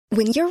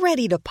When you're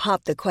ready to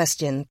pop the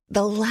question,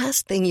 the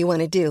last thing you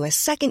want to do is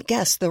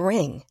second-guess the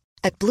ring.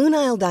 At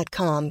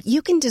BlueNile.com,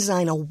 you can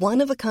design a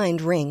one-of-a-kind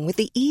ring with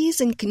the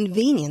ease and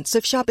convenience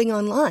of shopping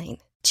online.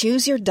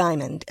 Choose your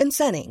diamond and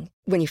setting.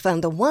 When you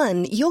find the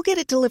one, you'll get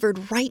it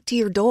delivered right to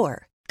your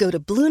door. Go to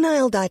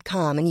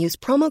BlueNile.com and use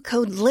promo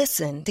code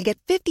LISTEN to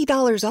get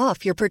 $50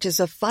 off your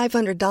purchase of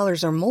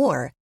 $500 or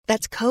more.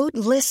 That's code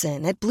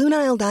LISTEN at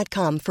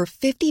BlueNile.com for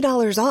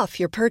 $50 off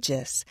your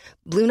purchase.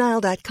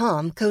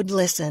 BlueNile.com, code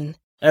LISTEN.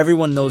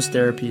 Everyone knows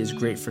therapy is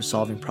great for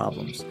solving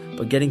problems,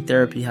 but getting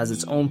therapy has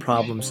its own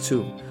problems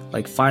too,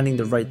 like finding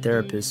the right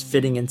therapist,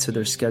 fitting into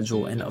their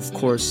schedule, and of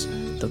course,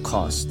 the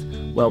cost.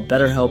 Well,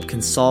 BetterHelp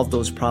can solve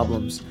those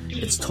problems.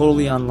 It's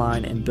totally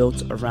online and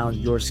built around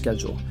your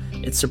schedule.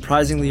 It's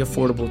surprisingly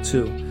affordable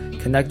too.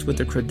 Connect with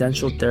a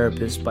credentialed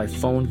therapist by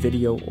phone,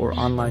 video, or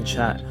online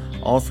chat,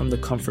 all from the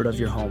comfort of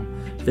your home.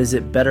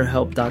 Visit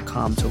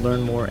BetterHelp.com to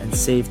learn more and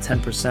save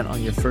 10%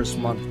 on your first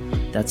month.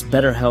 That's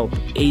BetterHelp,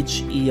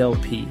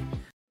 H-E-L-P.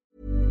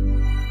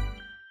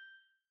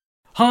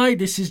 Hi,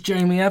 this is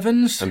Jamie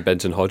Evans. And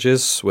Benton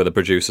Hodges. We're the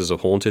producers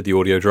of Haunted, the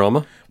audio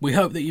drama. We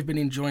hope that you've been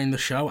enjoying the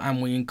show,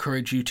 and we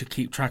encourage you to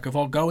keep track of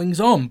our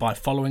goings-on by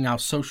following our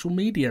social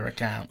media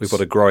accounts. We've got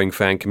a growing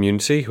fan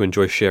community who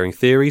enjoy sharing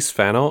theories,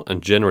 fan art,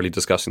 and generally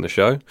discussing the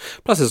show.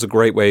 Plus, it's a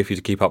great way for you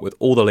to keep up with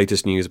all the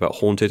latest news about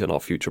Haunted and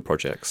our future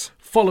projects.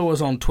 Follow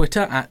us on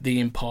Twitter at The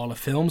Impala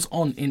Films,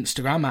 on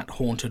Instagram at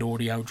Haunted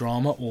Audio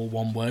Drama, all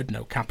one word,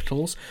 no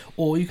capitals,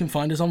 or you can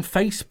find us on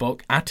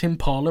Facebook at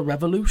Impala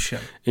Revolution.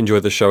 Enjoy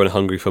the show and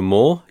hungry for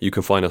more? You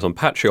can find us on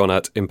Patreon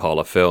at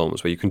Impala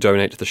Films, where you can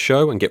donate to the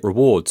show and get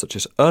rewards such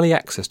as early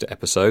access to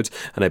episodes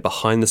and a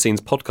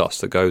behind-the-scenes podcast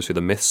that goes through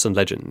the myths and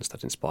legends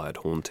that inspired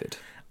Haunted.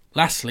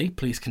 Lastly,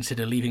 please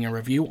consider leaving a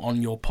review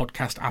on your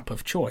podcast app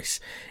of choice.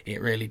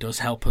 It really does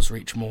help us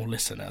reach more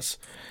listeners.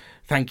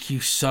 Thank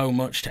you so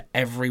much to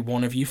every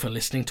one of you for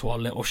listening to our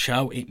little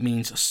show. It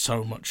means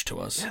so much to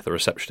us. Yeah, the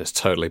reception has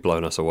totally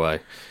blown us away.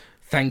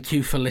 Thank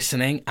you for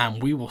listening,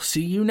 and we will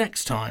see you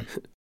next time.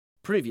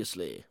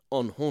 Previously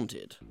on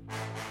Haunted.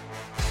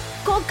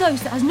 Got a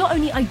ghost that has not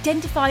only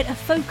identified a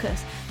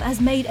focus, but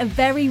has made a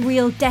very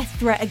real death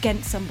threat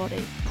against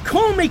somebody.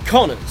 Call me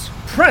Connors,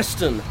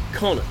 Preston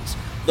Connors,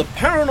 the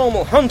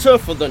paranormal hunter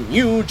for the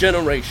new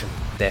generation.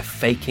 They're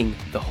faking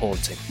the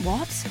haunting.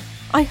 What?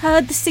 I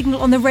heard the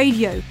signal on the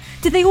radio.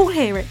 Did they all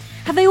hear it?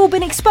 Have they all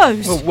been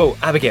exposed? Whoa,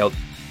 Abigail.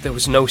 There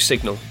was no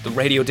signal. The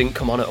radio didn't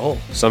come on at all.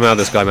 Somehow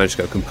this guy managed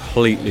to go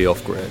completely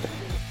off-grid.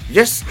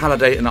 Yes,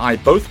 Halliday and I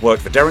both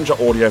worked for Derringer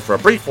Audio for a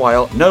brief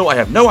while. No, I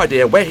have no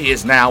idea where he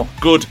is now.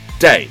 Good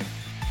day.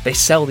 They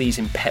sell these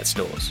in pet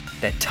stores.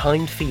 They're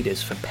timed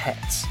feeders for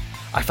pets.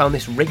 I found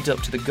this rigged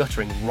up to the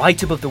guttering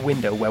right above the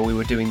window where we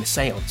were doing the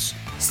seance.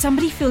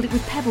 Somebody filled it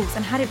with pebbles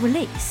and had it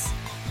release.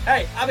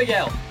 Hey,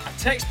 Abigail, I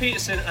text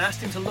Peterson and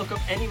asked him to look up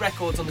any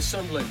records on the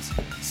Sunderland.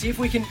 See if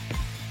we can...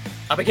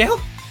 Abigail?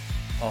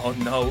 Oh,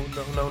 no.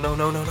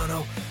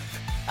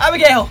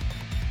 Abigail!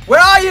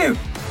 Where are you?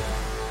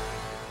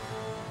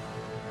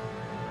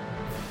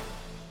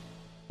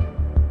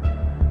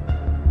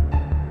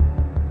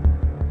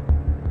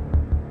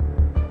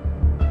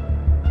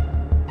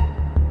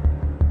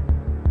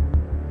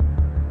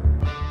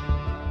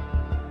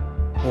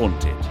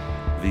 Haunted,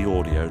 the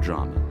audio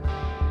drama.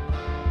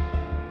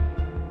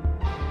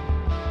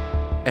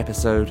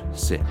 Episode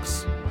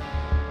 6.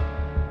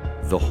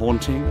 The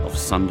Haunting of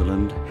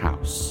Sunderland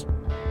House.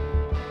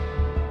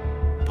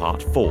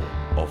 Part 4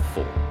 of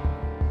 4.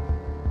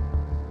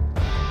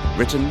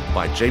 Written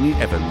by Jamie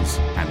Evans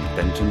and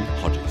Benton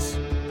Hodges.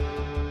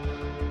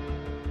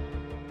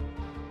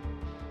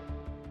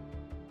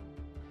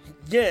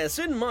 Yes,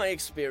 in my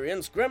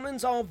experience,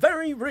 gremlins are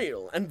very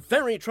real and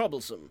very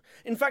troublesome.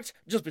 In fact,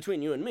 just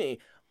between you and me,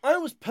 I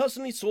was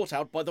personally sought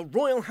out by the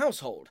royal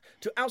household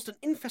to oust an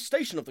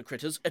infestation of the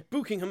critters at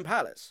Buckingham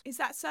Palace. Is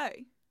that so?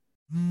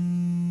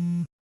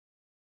 Oh,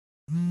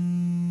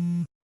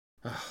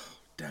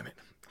 damn it.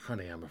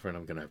 Honey, I'm afraid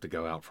I'm going to have to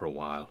go out for a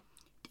while.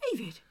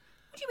 David,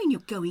 what do you mean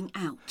you're going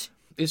out?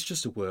 It's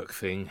just a work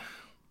thing.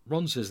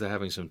 Ron says they're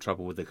having some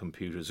trouble with the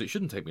computers. It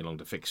shouldn't take me long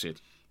to fix it.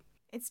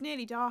 It's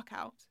nearly dark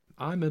out.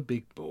 I'm a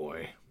big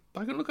boy.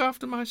 I can look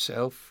after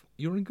myself.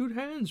 You're in good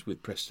hands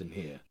with Preston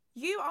here.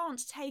 You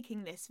aren't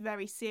taking this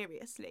very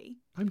seriously.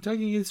 I'm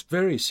taking this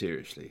very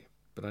seriously,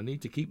 but I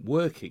need to keep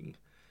working.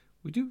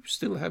 We do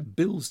still have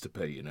bills to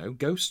pay, you know,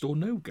 ghost or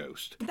no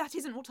ghost. That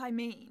isn't what I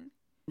mean.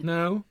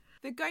 No?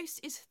 The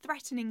ghost is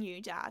threatening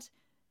you, Dad.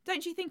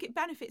 Don't you think it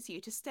benefits you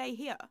to stay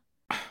here?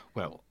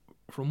 Well,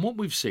 from what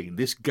we've seen,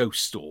 this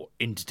ghost store,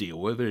 entity,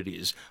 or whatever it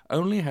is,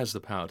 only has the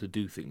power to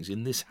do things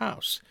in this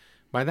house.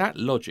 By that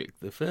logic,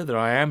 the further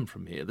I am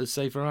from here, the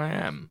safer I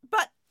am.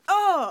 But,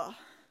 oh!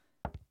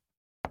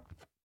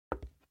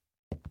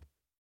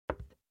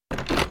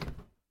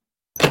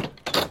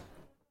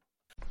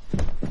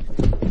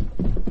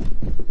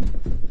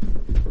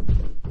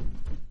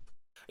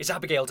 Is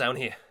Abigail down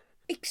here?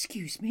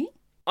 Excuse me?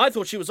 I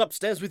thought she was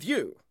upstairs with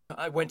you.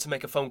 I went to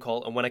make a phone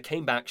call, and when I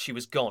came back, she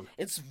was gone.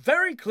 It's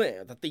very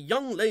clear that the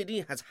young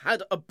lady has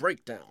had a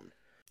breakdown.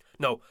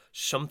 No,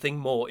 something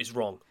more is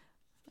wrong.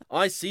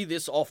 I see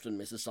this often,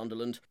 Mrs.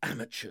 Sunderland.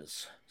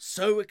 Amateurs.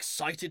 So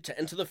excited to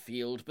enter the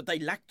field, but they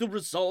lack the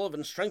resolve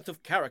and strength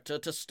of character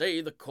to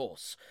stay the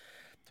course.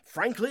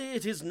 Frankly,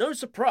 it is no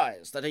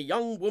surprise that a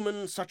young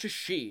woman such as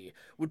she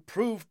would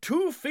prove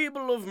too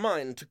feeble of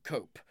mind to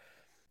cope.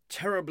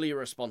 Terribly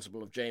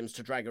irresponsible of James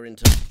to drag her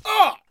into...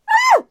 Ah!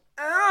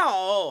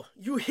 Ow!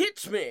 You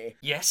hit me!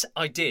 Yes,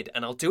 I did,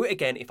 and I'll do it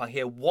again if I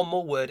hear one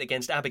more word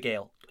against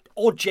Abigail.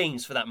 Or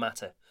James, for that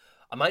matter.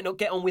 I might not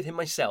get on with him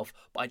myself,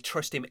 but I'd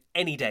trust him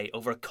any day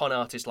over a con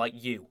artist like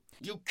you.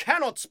 You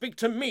cannot speak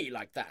to me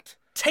like that.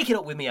 Take it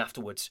up with me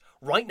afterwards.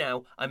 Right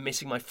now, I'm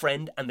missing my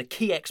friend and the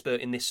key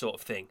expert in this sort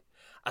of thing.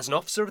 As an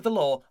officer of the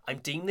law, I'm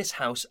deeming this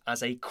house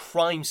as a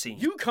crime scene.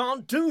 You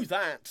can't do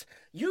that.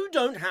 You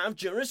don't have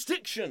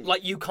jurisdiction.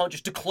 Like you can't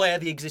just declare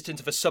the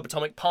existence of a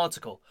subatomic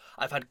particle.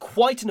 I've had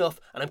quite enough,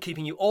 and I'm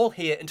keeping you all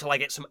here until I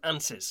get some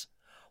answers.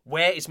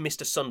 Where is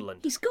Mr. Sunderland?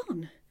 He's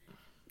gone.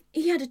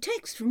 He had a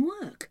text from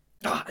work.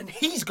 Ah, and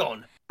he's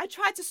gone. I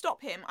tried to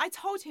stop him. I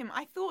told him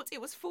I thought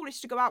it was foolish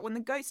to go out when the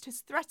ghost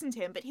has threatened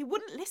him, but he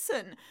wouldn't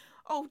listen.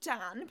 Oh,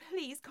 Dan,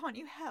 please, can't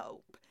you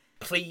help?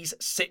 Please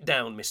sit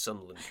down, Miss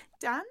Sunderland.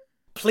 Dan?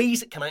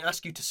 Please, can I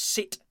ask you to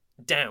sit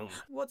down?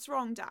 What's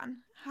wrong, Dan?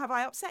 Have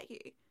I upset you?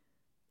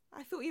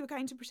 I thought you were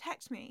going to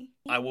protect me.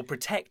 I will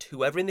protect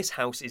whoever in this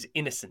house is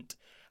innocent.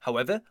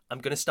 However, I'm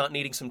going to start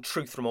needing some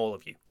truth from all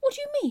of you. What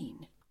do you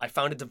mean? I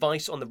found a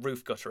device on the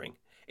roof guttering.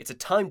 It's a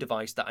time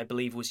device that I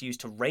believe was used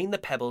to rain the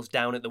pebbles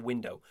down at the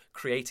window,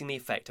 creating the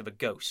effect of a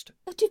ghost.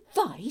 A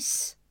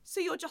device?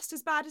 So you're just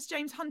as bad as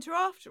James Hunter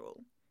after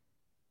all?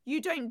 You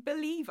don't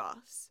believe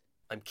us?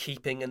 I'm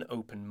keeping an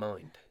open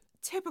mind.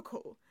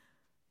 Typical.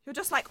 You're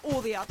just like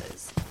all the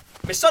others.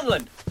 Miss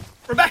Sunderland!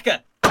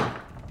 Rebecca!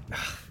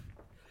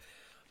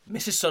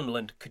 Mrs.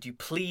 Sunderland, could you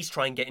please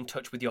try and get in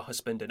touch with your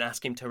husband and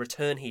ask him to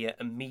return here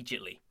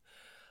immediately?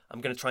 I'm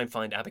going to try and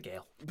find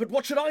Abigail. But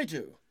what should I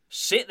do?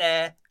 Sit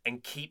there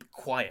and keep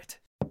quiet.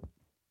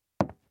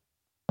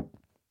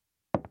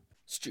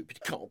 Stupid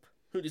cop.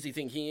 Who does he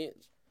think he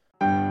is?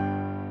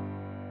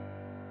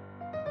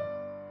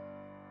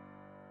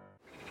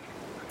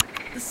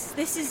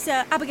 This is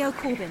Abigail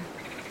Corbin.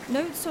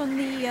 Notes on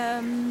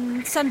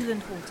the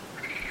Sunderland haunting.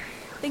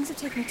 Things have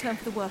taken a turn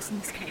for the worse in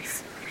this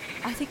case.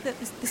 I think that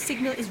the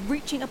signal is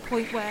reaching a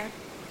point where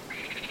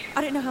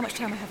I don't know how much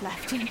time I have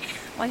left.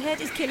 My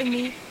head is killing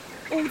me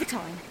all the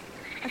time.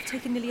 I've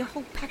taken nearly a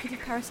whole packet of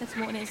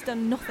paracetamol and it's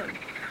done nothing.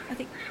 I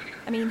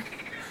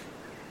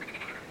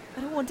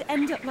don't want to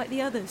end up like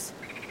the others.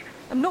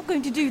 I'm not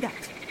going to do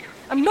that.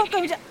 I'm not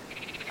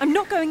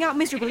going out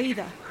miserable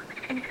either.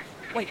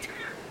 Wait,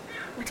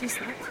 what is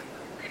that?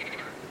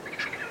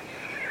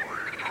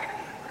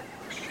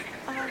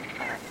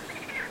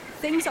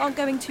 Things aren't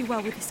going too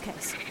well with this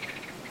case.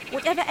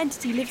 Whatever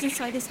entity lives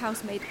inside this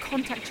house made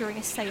contact during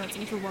a séance a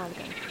little while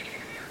ago.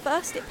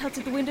 First, it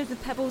pelted the windows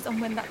with pebbles, and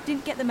when that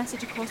didn't get the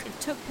message across, it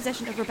took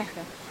possession of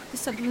Rebecca, the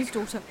Sunderland's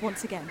daughter,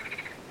 once again.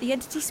 The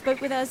entity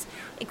spoke with us.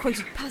 It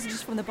quoted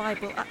passages from the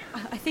Bible.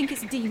 I think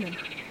it's a demon.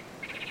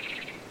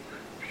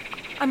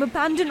 I'm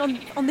abandoned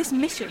on this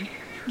mission.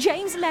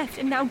 James left,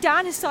 and now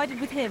Dan has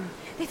sided with him.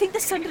 They think the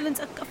Sunderlands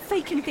are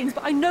faking things,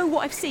 but I know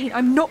what I've seen.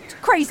 I'm not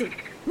crazy.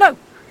 No!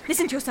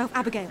 Listen to yourself,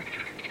 Abigail.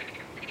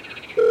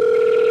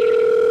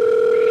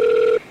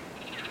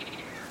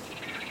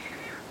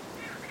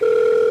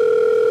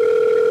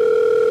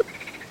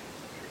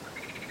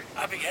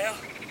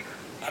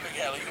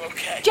 Abigail, are you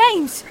okay?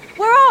 James,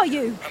 where are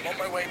you? I'm on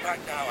my way back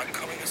now. I'm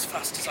coming as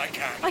fast as I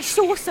can. I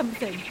saw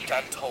something.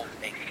 Dan told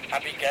me.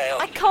 Abigail.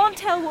 I can't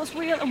tell what's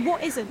real and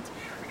what isn't.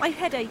 My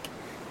headache.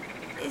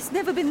 It's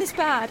never been this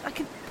bad.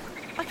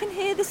 I can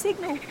hear the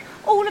signal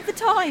all of the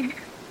time.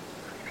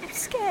 I'm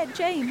scared,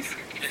 James.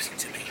 Listen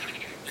to me.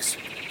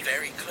 Listen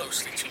very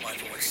closely to my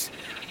voice.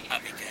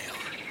 Abigail,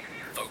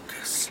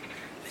 focus.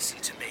 Listen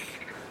to me.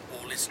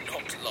 All is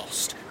not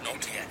lost.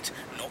 Not yet.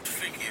 Not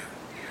for you.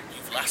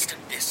 You've lasted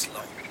this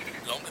long.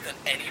 Longer than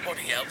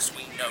anybody else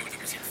we know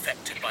that was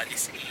infected by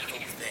this evil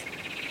thing.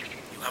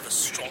 You have a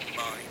strong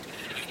mind.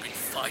 You've been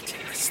fighting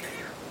this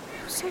thing.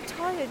 I'm so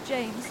tired,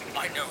 James.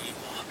 I know you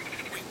are.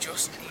 We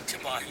just need to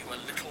buy you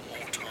a little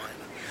more time.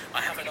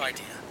 I have an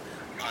idea.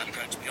 I'm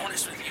going to be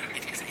honest with you,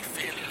 it is a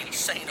fairly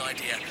insane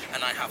idea,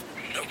 and I have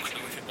no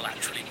clue if it will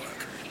actually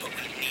work, but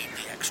we need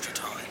the extra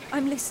time.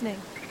 I'm listening.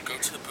 Go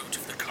to the boot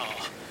of the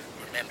car.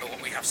 Remember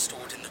what we have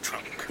stored in the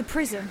trunk. The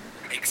prison.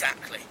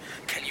 Exactly.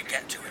 Can you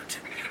get to it?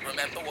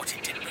 Remember what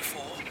it did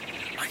before?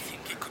 I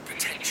think it could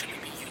potentially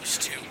be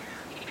used to...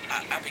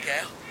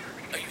 Abigail,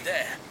 are you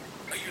there?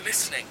 Are you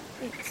listening?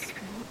 It's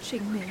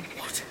watching me.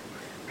 What?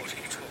 What are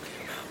you talking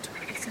about?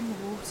 It's in the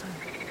water.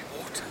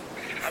 Water?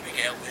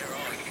 Abigail, where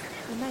are you?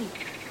 The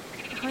lake.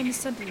 Behind the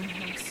Sunderland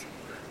house.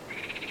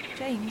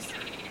 James.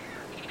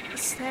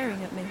 It's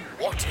staring at me.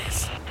 What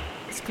is?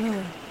 It's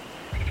glowing.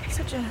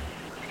 Such a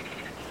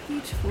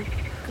beautiful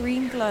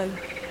green glow.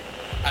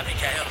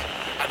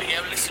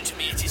 Abigail, listen to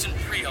me. It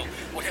isn't real.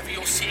 Whatever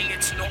you're seeing,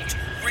 it's not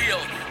real.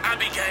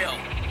 Abigail!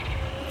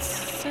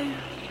 It's so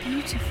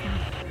beautiful.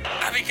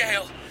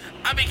 Abigail!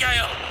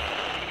 Abigail!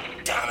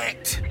 Damn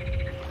it!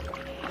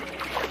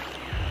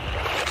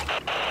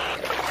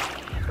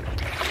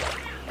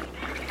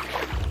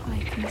 I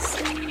can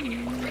see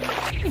you.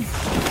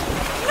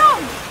 No!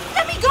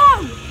 Let me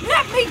go!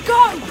 Let me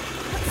go!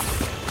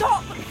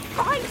 Stop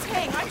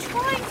fighting! I'm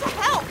trying to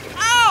help!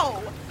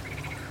 Ow!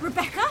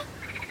 Rebecca?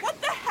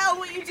 What the hell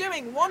were you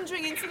doing,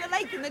 wandering into the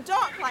lake in the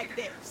dark like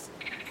this?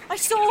 I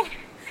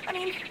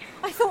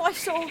thought I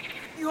saw.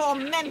 You're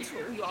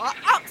mental, you are.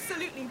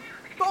 Absolutely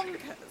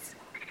bonkers.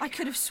 I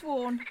could have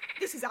sworn.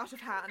 This is out of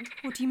hand.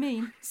 What do you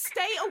mean?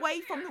 Stay away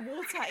from the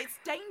water. It's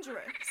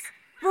dangerous.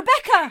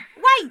 Rebecca,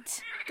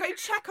 wait! Go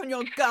check on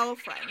your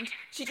girlfriend.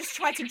 She just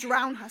tried to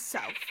drown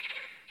herself.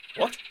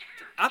 What?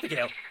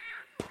 Abigail?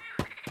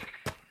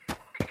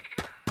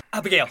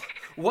 Abigail,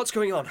 what's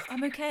going on?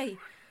 I'm okay.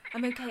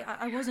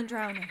 I wasn't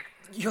drowning.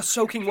 You're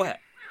soaking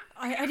wet.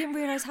 I didn't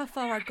realise how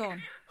far I'd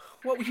gone.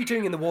 What were you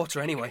doing in the water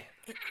anyway?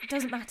 It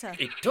doesn't matter.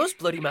 It does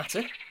bloody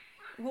matter.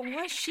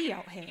 Why is she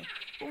out here?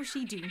 What was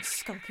she doing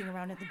skulking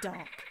around in the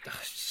dark?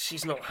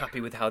 She's not happy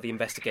with how the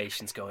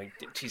investigation's going.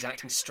 She's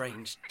acting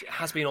strange. It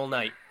has been all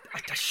night. I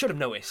should have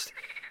noticed.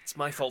 It's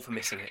my fault for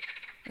missing it.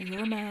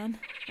 You're a man.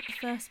 At the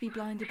first be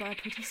blinded by a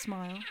pretty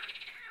smile.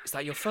 Is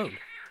that your phone?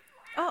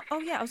 Oh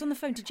yeah, I was on the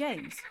phone to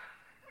James.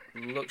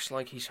 Looks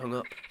like he's hung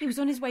up. He was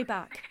on his way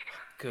back.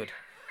 Good.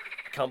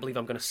 I can't believe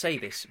I'm going to say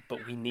this,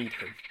 but we need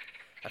him.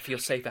 I feel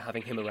safer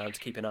having him around to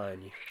keep an eye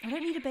on you. I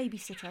don't need a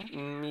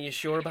babysitter. You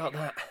sure about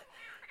that?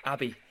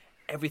 Abby,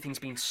 everything's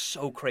been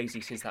so crazy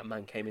since that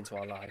man came into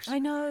our lives. I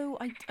know,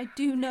 I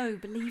do know,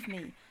 believe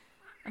me.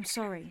 I'm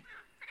sorry.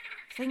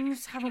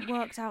 Things haven't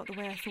worked out the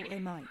way I thought they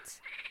might.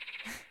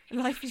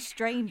 Life is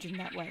strange in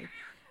that way.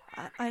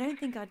 I don't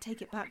think I'd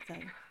take it back,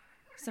 though.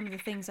 Some of the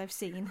things I've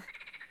seen.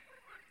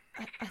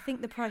 I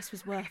think the price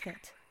was worth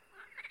it.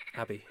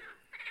 Abby,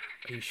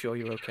 are you sure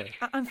you're okay?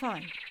 I'm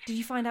fine. Did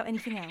you find out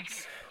anything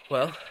else?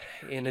 Well,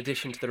 in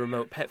addition to the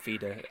remote pet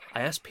feeder,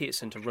 I asked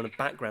Peterson to run a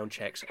background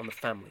checks on the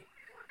family.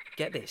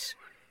 Get this.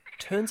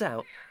 Turns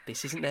out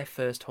this isn't their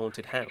first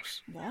haunted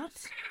house.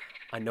 What?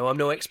 I know I'm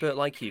no expert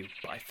like you,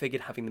 but I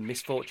figured having the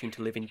misfortune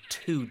to live in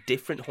 2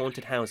 different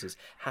haunted houses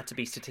had to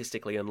be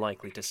statistically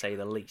unlikely, to say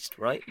the least,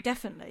 right?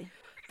 Definitely.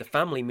 The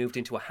family moved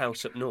into a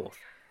house up north.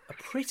 A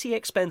pretty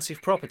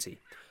expensive property.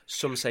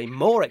 Some say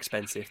more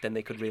expensive than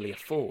they could really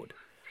afford.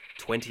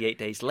 28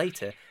 days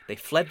later, they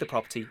fled the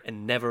property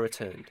and never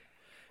returned.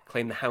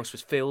 Claimed the house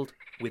was filled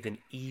with an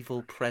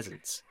evil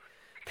presence.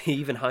 They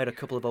even hired a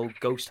couple of old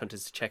ghost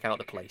hunters to check out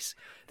the place.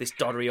 This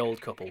doddery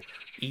old couple,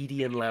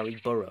 Edie and Larry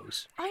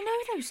Burrows. I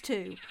know those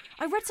two.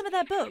 I read some of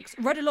their books.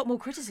 Read a lot more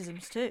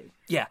criticisms too.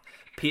 Yeah,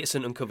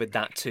 Peterson uncovered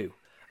that too.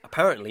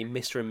 Apparently,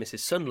 Mr. and Mrs.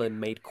 Sunderland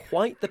made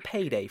quite the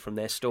payday from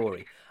their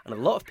story, and a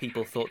lot of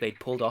people thought they'd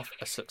pulled off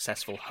a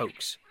successful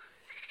hoax.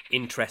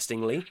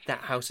 Interestingly,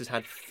 that house has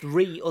had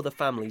 3 other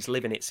families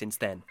live in it since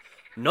then,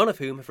 none of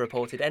whom have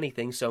reported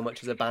anything so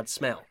much as a bad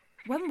smell.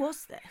 When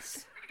was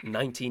this?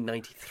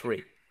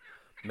 1993.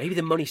 Maybe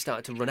the money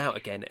started to run out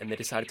again and they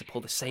decided to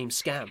pull the same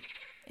scam.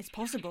 It's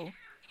possible.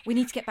 We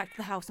need to get back to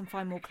the house and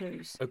find more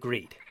clues.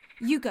 Agreed.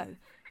 You go.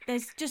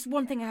 There's just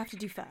one thing I have to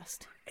do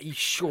first. Are you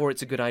sure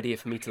it's a good idea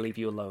for me to leave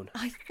you alone?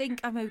 I think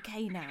I'm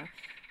okay now.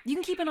 You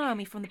can keep an eye on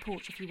me from the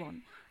porch if you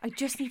want. I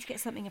just need to get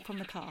something from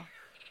the car.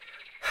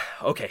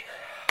 Okay,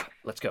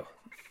 let's go.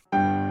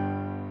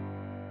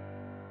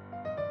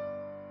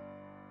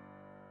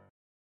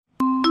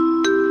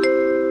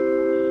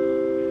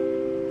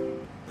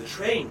 The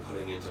train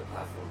pulling into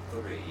platform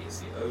 3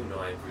 is the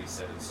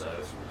 0937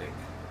 service from Link.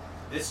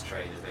 This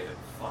train is made up of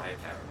 5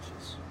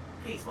 carriages.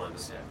 Please mind the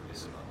step of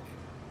this above.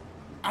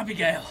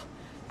 Abigail!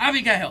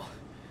 Abigail!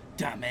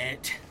 Damn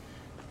it.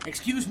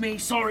 Excuse me,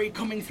 sorry,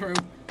 coming through.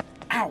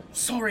 Ow,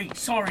 sorry.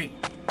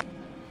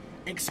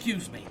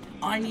 Excuse me,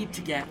 I need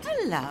to get...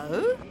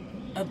 Hello?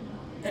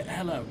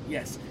 Hello,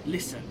 yes.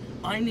 Listen,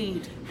 I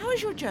need... How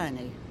was your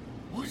journey?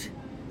 What?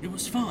 It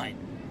was fine.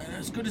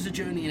 As good as a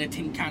journey in a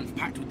tin can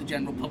packed with the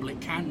general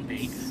public can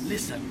be.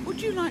 Listen... Would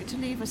you like to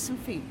leave us some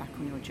feedback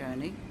on your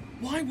journey?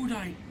 Why would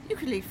I... You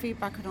can leave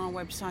feedback on our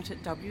website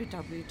at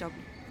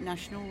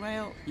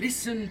www.nationalrail...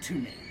 Listen to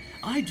me.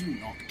 I do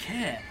not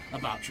care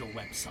about your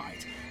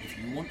website. If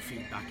you want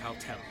feedback, I'll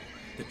tell you.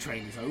 The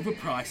train is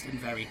overpriced and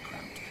very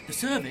cramped. The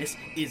service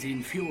is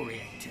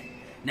infuriating.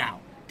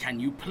 Now, can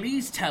you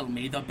please tell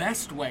me the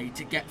best way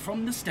to get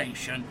from the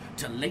station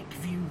to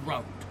Lakeview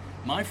Road?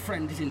 My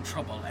friend is in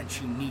trouble and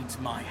she needs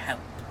my help.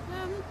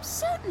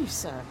 Certainly,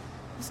 sir.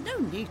 There's no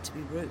need to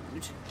be rude.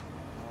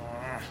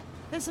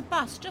 There's a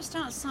bus just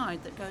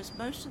outside that goes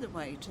most of the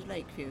way to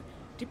Lakeview.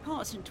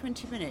 Departs in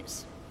 20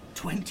 minutes.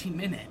 20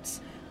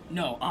 minutes?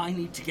 No, I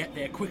need to get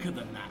there quicker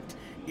than that.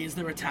 Is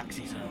there a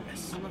taxi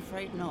service? I'm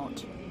afraid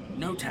not.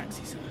 No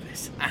taxi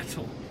service at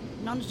all?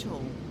 None at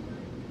all.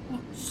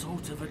 What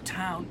sort of a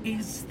town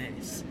is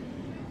this?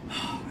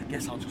 I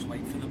guess I'll just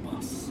wait for the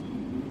bus.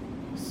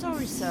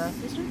 Sorry, sir.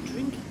 There's no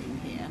drinking in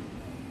here.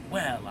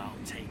 Well, I'll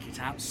take it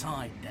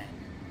outside then.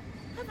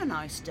 Have a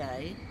nice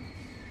day.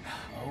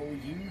 Oh,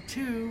 you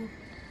too.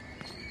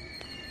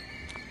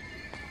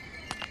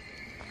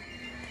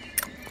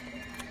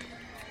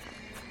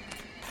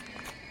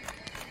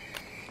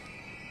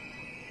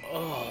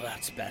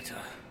 That's better.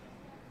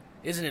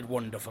 Isn't it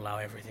wonderful how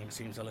everything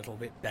seems a little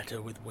bit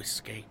better with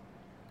whiskey?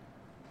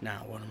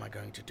 Now, what am I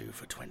going to do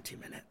for 20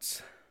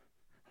 minutes?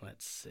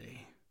 Let's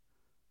see.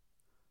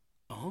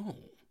 Oh.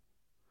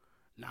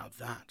 Now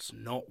that's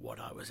not what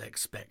I was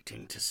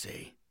expecting to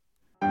see.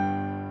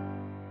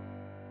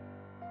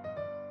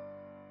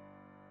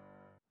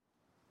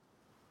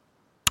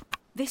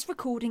 This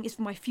recording is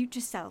for my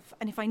future self,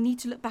 and if I need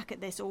to look back at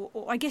this, or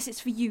I guess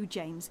it's for you,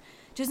 James,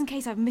 just in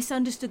case I've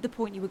misunderstood the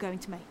point you were going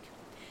to make.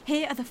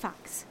 Here are the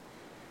facts.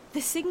 The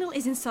signal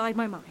is inside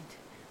my mind,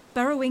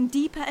 burrowing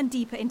deeper and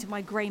deeper into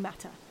my grey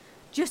matter,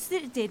 just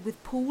as it did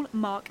with Paul,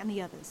 Mark and the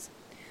others.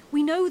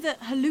 We know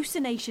that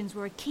hallucinations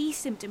were a key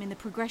symptom in the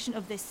progression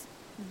of this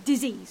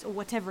disease, or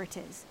whatever it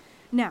is.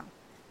 Now,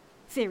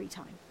 theory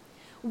time.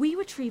 We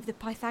retrieved the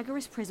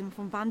Pythagoras prism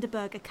from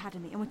Vanderburg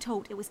Academy and were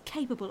told it was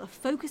capable of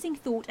focusing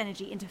thought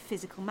energy into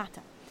physical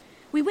matter.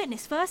 We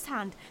witnessed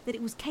firsthand that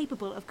it was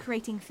capable of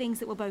creating things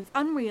that were both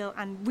unreal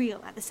and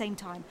real at the same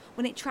time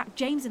when it trapped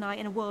James and I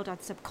in a world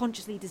I'd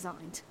subconsciously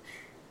designed.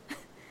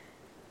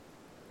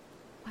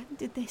 When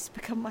did this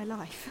become my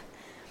life?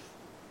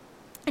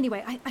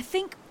 Anyway, I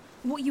think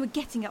what you were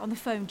getting at on the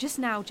phone just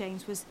now,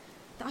 James, was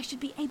that I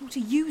should be able to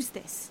use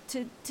this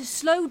to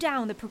slow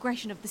down the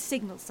progression of the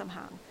signals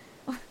somehow.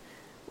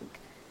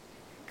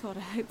 God,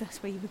 I hope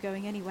that's where you were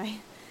going anyway.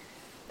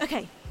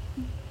 Okay,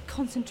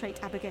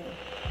 concentrate, Abigail.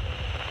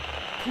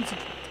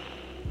 Concentrate.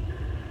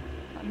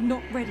 I'm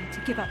not ready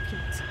to give up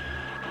yet.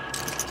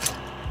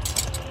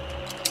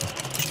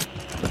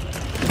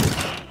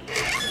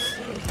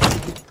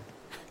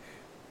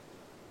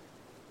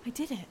 I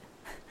did it.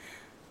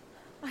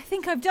 I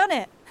think I've done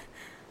it.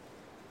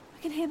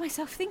 I can hear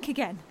myself think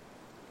again.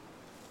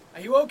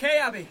 Are you okay,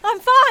 Abby? I'm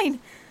fine.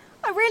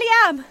 I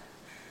really am.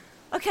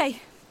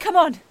 Okay, come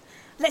on.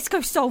 Let's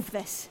go solve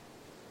this.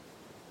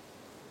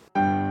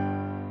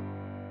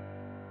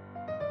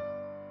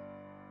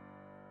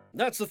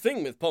 That's the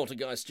thing with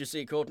poltergeists, you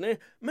see, Courtney.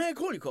 May I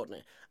call you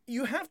Courtney?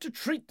 You have to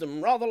treat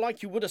them rather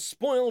like you would a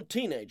spoiled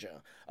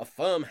teenager. A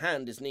firm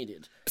hand is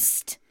needed.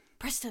 Psst,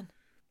 Preston.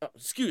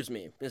 Excuse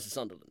me, Mrs.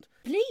 Sunderland.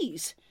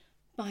 Please,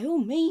 by all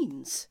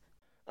means.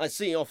 I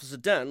see Officer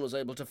Dan was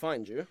able to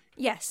find you.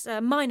 Yes,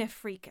 a minor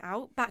freak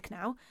out. Back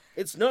now.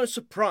 It's no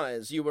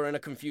surprise you were in a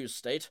confused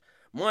state.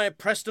 My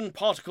Preston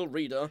particle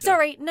reader...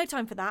 Sorry, no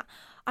time for that.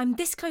 I'm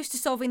this close to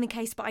solving the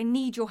case, but I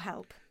need your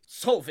help.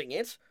 Solving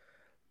it?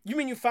 You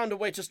mean you found a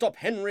way to stop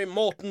Henry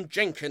Morton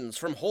Jenkins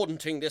from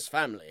haunting this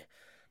family?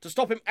 To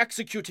stop him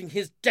executing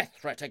his death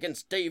threat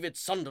against David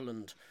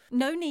Sunderland?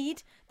 No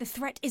need. The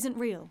threat isn't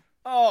real.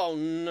 Oh,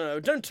 no.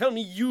 Don't tell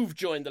me you've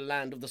joined the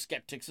land of the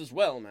skeptics as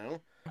well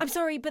now. I'm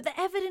sorry, but the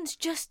evidence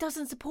just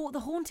doesn't support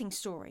the haunting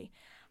story.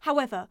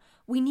 However,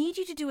 we need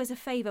you to do us a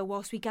favour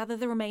whilst we gather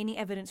the remaining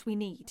evidence we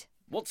need.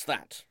 What's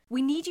that?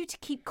 We need you to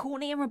keep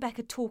Courtney and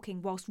Rebecca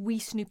talking whilst we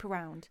snoop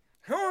around.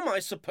 How am I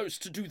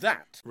supposed to do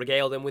that?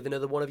 Regale them with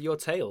another one of your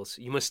tales.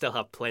 You must still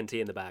have plenty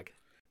in the bag.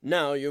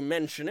 Now you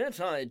mention it,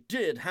 I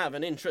did have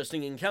an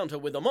interesting encounter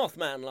with a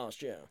Mothman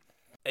last year.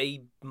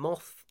 A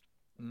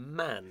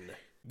Mothman?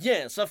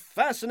 Yes, a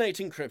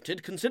fascinating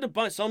cryptid considered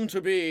by some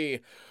to be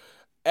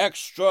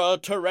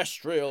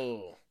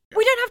extraterrestrial.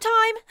 We don't have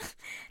time!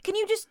 Can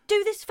you just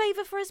do this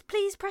favour for us,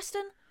 please,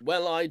 Preston?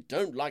 Well, I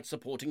don't like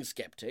supporting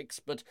skeptics,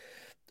 but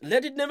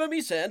let it never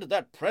be said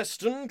that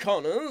Preston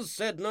Connors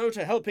said no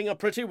to helping a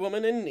pretty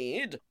woman in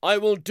need. I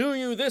will do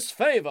you this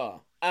favour,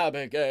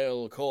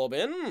 Abigail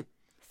Corbin.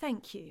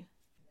 Thank you.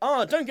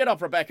 Don't get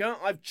up, Rebecca.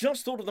 I've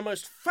just thought of the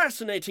most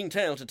fascinating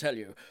tale to tell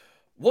you.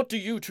 What do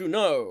you two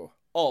know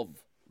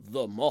of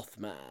the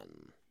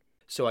Mothman?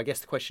 So I guess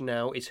the question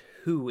now is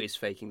who is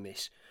faking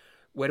this?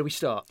 Where do we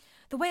start?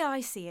 The way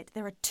I see it,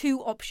 there are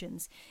two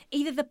options.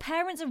 Either the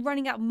parents are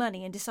running out of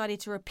money and decided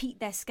to repeat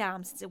their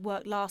scam since it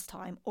worked last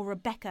time, or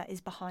Rebecca is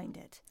behind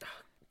it.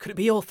 Could it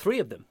be all three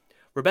of them?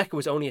 Rebecca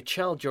was only a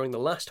child during the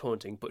last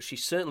haunting, but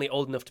she's certainly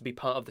old enough to be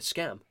part of the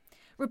scam.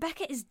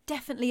 Rebecca is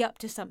definitely up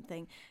to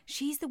something.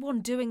 She's the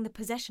one doing the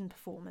possession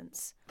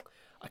performance.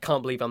 I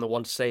can't believe I'm the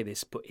one to say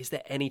this, but is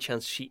there any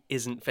chance she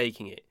isn't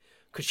faking it?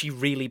 Could she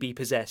really be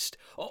possessed?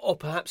 Or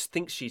perhaps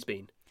thinks she's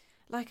been?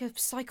 Like a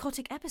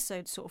psychotic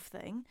episode sort of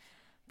thing.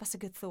 That's a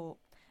good thought.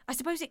 I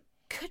suppose it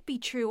could be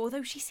true,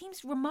 although she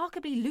seems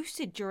remarkably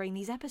lucid during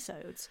these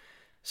episodes.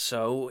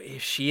 So,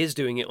 if she is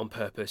doing it on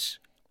purpose,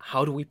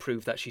 how do we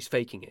prove that she's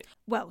faking it?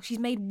 Well, she's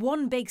made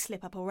one big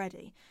slip-up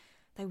already,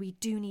 though we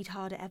do need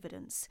harder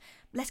evidence.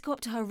 Let's go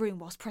up to her room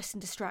whilst Preston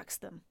distracts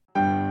them.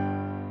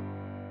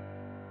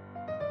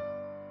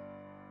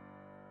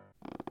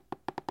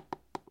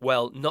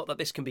 Well, not that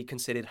this can be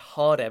considered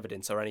hard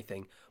evidence or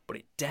anything, but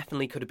it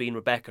definitely could have been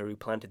Rebecca who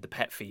planted the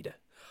pet feeder.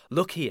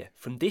 Look here,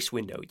 from this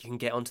window you can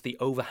get onto the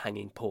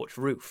overhanging porch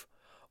roof.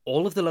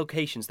 All of the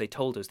locations they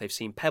told us they've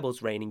seen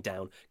pebbles raining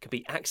down can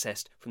be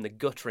accessed from the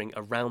guttering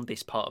around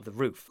this part of the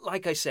roof.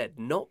 Like I said,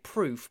 not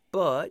proof,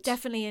 but...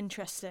 Definitely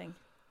interesting.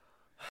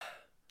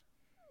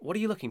 What are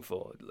you looking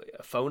for?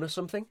 A phone or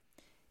something?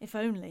 If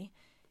only.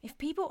 If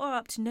people are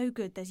up to no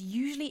good, there's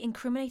usually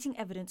incriminating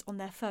evidence on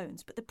their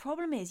phones. But the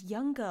problem is,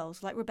 young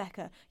girls like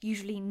Rebecca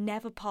usually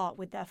never part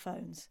with their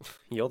phones.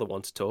 You're the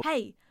one to talk.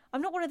 Hey,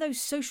 I'm not one of those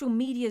social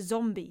media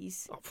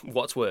zombies.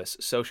 What's worse,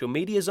 social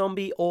media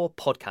zombie or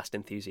podcast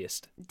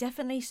enthusiast?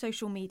 Definitely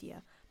social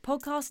media.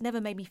 Podcasts never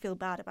made me feel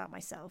bad about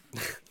myself.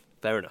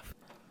 Fair enough.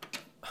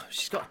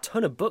 She's got a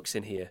ton of books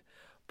in here.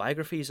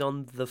 Biographies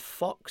on the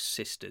Fox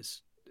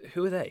sisters.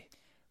 Who are they?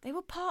 They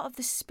were part of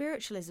the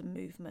spiritualism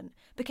movement,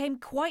 became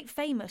quite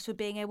famous for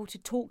being able to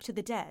talk to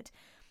the dead.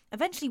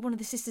 Eventually, one of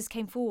the sisters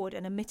came forward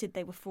and admitted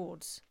they were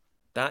frauds.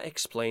 That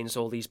explains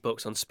all these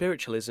books on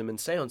spiritualism and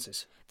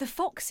seances. The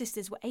Fox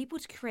sisters were able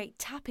to create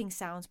tapping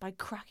sounds by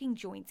cracking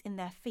joints in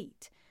their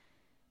feet.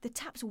 The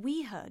taps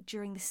we heard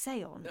during the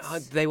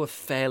seance... They were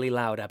fairly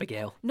loud,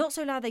 Abigail. Not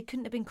so loud they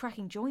couldn't have been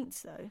cracking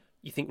joints, though.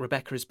 You think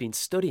Rebecca has been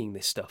studying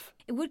this stuff?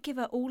 It would give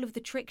her all of the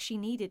tricks she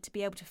needed to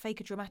be able to fake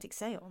a dramatic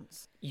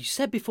seance. You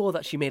said before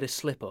that she made a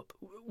slip-up.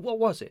 What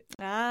was it?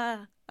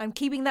 I'm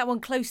keeping that one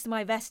close to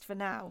my vest for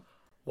now.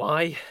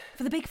 Why?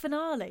 For the big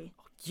finale.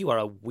 You are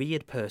a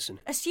weird person.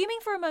 Assuming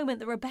for a moment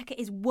that Rebecca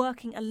is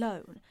working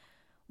alone,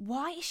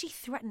 why is she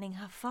threatening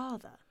her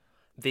father?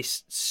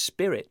 This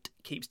spirit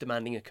keeps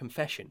demanding a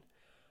confession.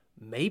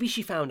 Maybe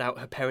she found out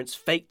her parents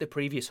faked the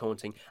previous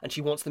haunting and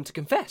she wants them to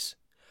confess.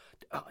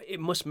 It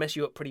must mess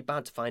you up pretty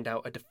bad to find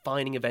out a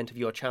defining event of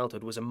your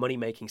childhood was a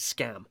money-making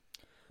scam.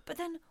 But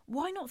then,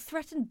 why not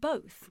threaten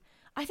both?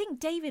 I think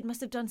David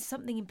must have done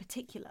something in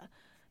particular,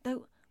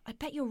 though I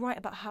bet you're right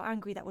about how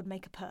angry that would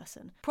make a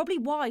person. Probably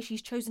why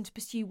she's chosen to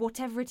pursue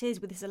whatever it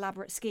is with this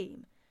elaborate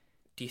scheme.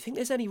 Do you think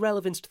there's any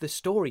relevance to the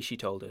story she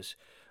told us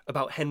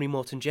about Henry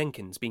Morton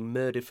Jenkins being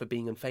murdered for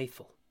being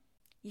unfaithful?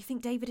 You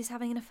think David is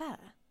having an affair?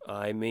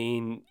 I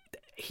mean,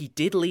 he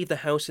did leave the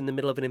house in the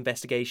middle of an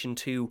investigation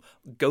to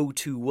go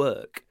to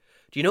work.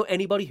 Do you know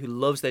anybody who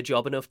loves their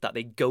job enough that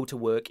they go to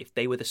work if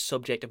they were the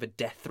subject of a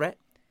death threat?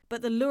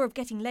 But the lure of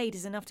getting laid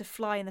is enough to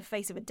fly in the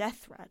face of a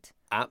death threat.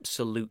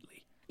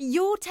 Absolutely.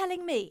 You're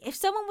telling me if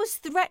someone was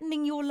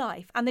threatening your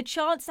life and the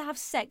chance to have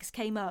sex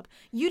came up,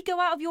 you'd go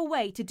out of your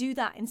way to do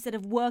that instead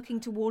of working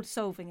towards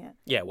solving it?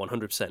 Yeah,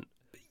 100%.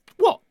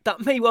 What?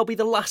 That may well be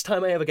the last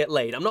time I ever get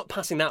laid. I'm not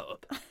passing that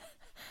up.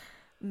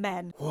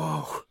 Men.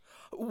 Whoa.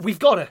 We've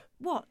got her.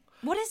 What?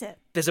 What is it?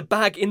 There's a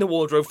bag in the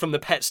wardrobe from the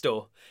pet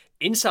store.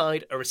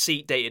 Inside, a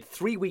receipt dated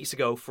 3 weeks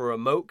ago for a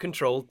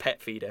remote-controlled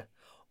pet feeder.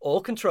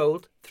 All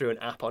controlled through an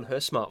app on her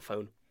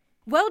smartphone.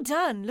 Well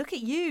done. Look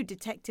at you,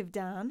 Detective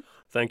Dan.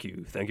 Thank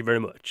you. Thank you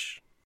very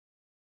much.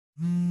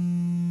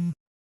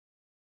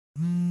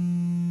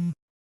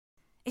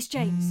 It's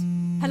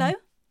James. Hello?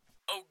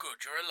 Oh,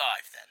 good. You're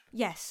alive, then.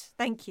 Yes,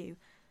 thank you.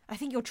 I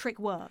think your trick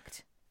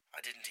worked. I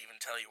didn't even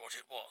tell you what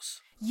it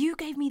was. You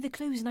gave me the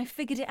clues and I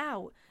figured it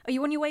out. Are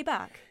you on your way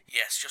back?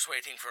 Yes, just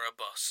waiting for a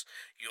bus.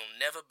 You'll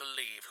never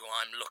believe who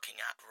I'm looking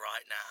at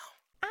right now.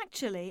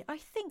 Actually, I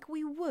think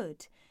we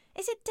would.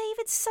 Is it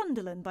David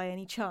Sunderland by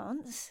any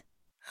chance?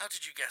 How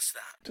did you guess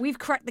that? We've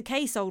cracked the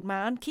case, old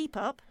man. Keep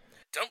up.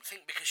 Don't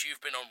think because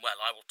you've been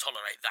unwell I will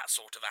tolerate that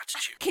sort of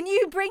attitude. Can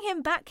you bring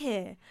him back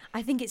here?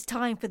 I think it's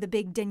time for the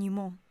big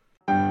denouement.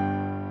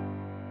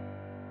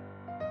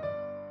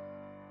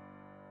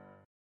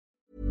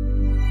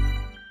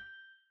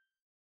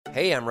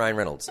 Hey, I'm Ryan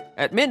Reynolds.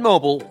 At Mint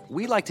Mobile,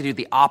 we like to do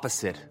the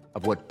opposite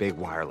of what Big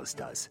Wireless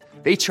does.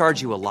 They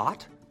charge you a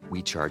lot,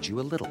 we charge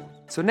you a little.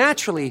 So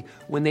naturally,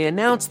 when they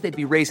announced they'd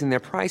be raising their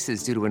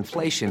prices due to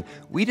inflation,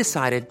 we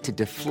decided to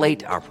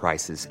deflate our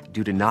prices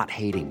due to not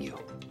hating you.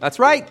 That's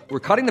right. We're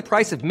cutting the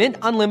price of Mint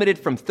Unlimited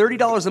from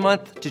 $30 a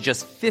month to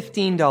just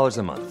 $15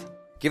 a month.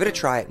 Give it a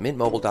try at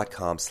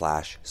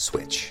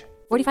mintmobile.com/switch.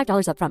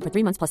 $45 up front for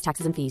 3 months plus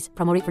taxes and fees.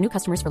 Promo rate for new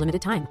customers for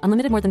limited time.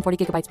 Unlimited more than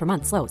 40 gigabytes per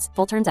month. Slows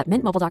full terms at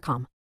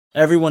mintmobile.com.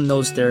 Everyone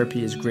knows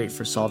therapy is great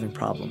for solving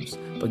problems,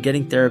 but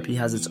getting therapy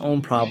has its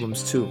own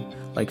problems too,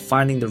 like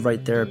finding the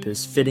right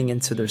therapist, fitting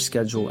into their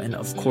schedule, and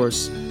of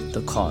course,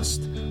 the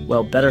cost.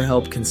 Well,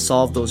 BetterHelp can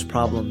solve those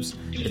problems.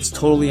 It's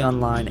totally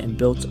online and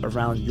built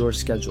around your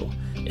schedule.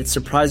 It's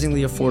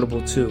surprisingly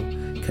affordable too.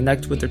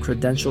 Connect with a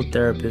credentialed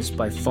therapist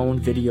by phone,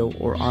 video,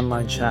 or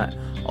online chat,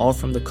 all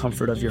from the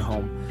comfort of your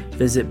home.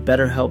 Visit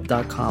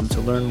BetterHelp.com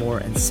to learn more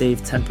and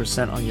save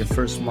 10% on your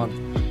first month.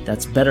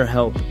 That's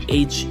BetterHelp,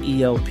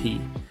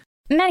 H-E-L-P.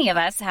 Many of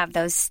us have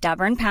those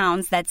stubborn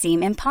pounds that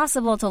seem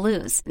impossible to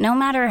lose, no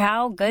matter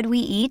how good we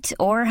eat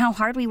or how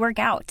hard we work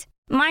out.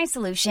 My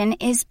solution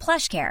is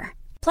PlushCare.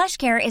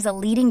 PlushCare is a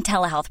leading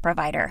telehealth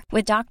provider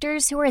with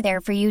doctors who are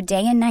there for you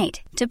day and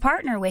night to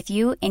partner with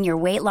you in your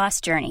weight loss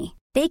journey.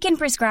 They can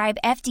prescribe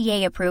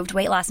FDA-approved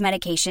weight loss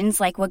medications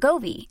like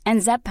Wegovy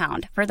and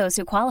Zepbound for those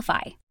who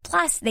qualify.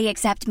 Plus, they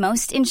accept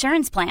most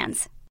insurance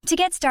plans. To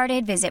get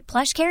started, visit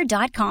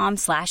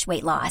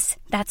plushcare.com/weightloss.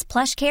 That's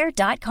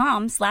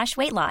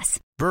plushcare.com/weightloss.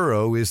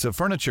 Burrow is a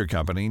furniture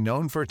company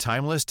known for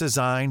timeless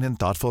design and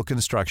thoughtful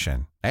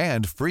construction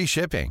and free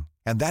shipping,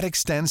 and that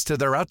extends to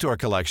their outdoor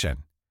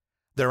collection.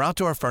 Their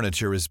outdoor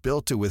furniture is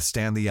built to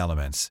withstand the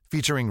elements,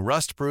 featuring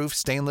rust-proof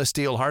stainless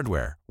steel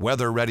hardware,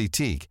 weather-ready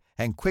teak,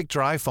 and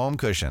quick-dry foam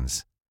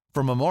cushions.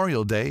 For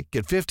Memorial Day,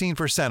 get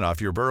 15% off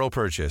your Burrow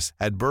purchase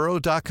at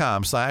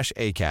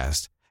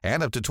burrow.com/ACAST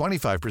and up to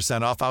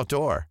 25% off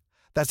outdoor.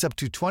 That's up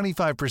to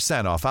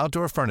 25% off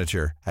outdoor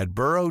furniture at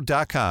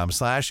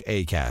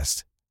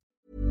burrow.com/ACAST.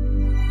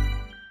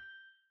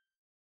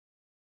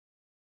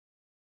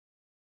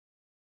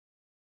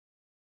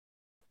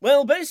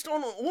 Well, based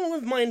on all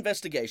of my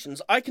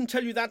investigations, I can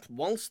tell you that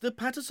whilst the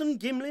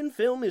Patterson-Gimlin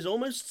film is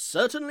almost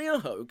certainly a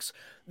hoax,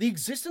 the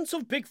existence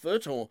of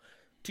Bigfoot, or,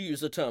 to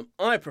use a term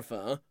I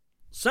prefer,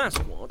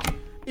 Sasquatch,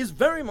 is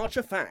very much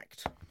a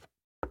fact.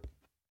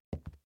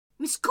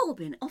 Miss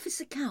Corbin,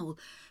 Officer Cowell,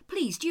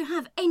 please, do you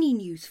have any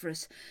news for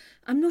us?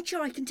 I'm not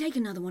sure I can take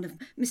another one of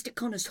Mr.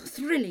 Connor's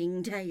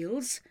thrilling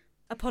tales.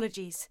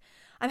 Apologies.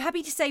 I'm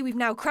happy to say we've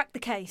now cracked the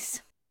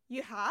case.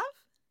 You have?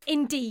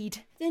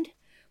 Indeed. Then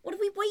what are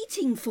we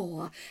waiting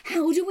for?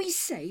 How do we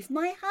save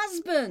my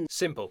husband?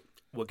 Simple.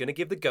 We're going to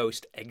give the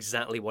ghost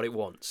exactly what it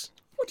wants.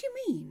 What do you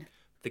mean?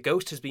 The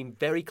ghost has been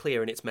very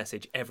clear in its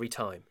message every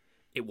time.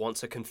 It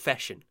wants a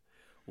confession.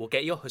 We'll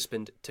get your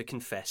husband to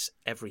confess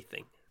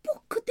everything.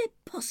 What could there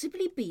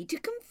possibly be to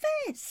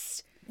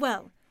confess?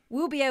 Well,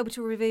 we'll be able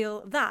to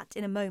reveal that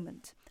in a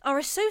moment. Our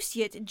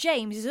associate,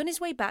 James, is on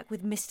his way back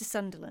with Mr.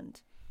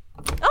 Sunderland.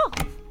 Oh,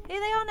 here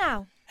they are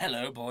now.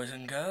 Hello, boys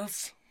and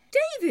girls.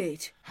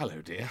 David!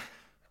 Hello, dear.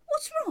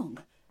 What's wrong?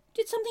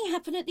 Did something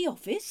happen at the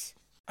office?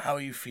 How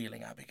are you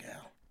feeling,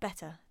 Abigail?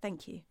 Better,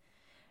 thank you.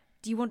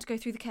 Do you want to go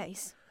through the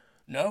case?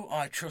 No,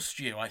 I trust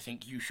you. I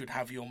think you should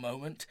have your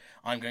moment.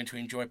 I'm going to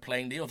enjoy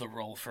playing the other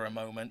role for a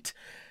moment.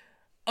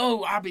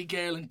 Oh,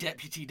 Abigail and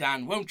Deputy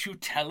Dan, won't you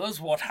tell us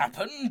what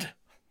happened?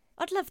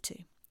 I'd love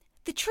to.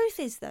 The truth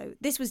is, though,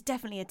 this was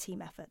definitely a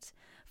team effort.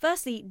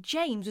 Firstly,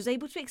 James was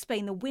able to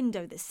explain the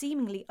window that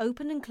seemingly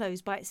opened and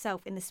closed by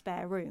itself in the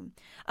spare room.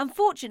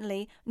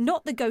 Unfortunately,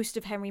 not the ghost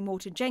of Henry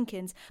Morton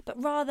Jenkins,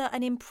 but rather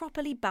an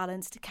improperly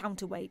balanced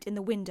counterweight in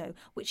the window,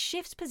 which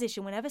shifts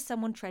position whenever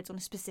someone treads on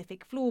a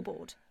specific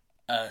floorboard.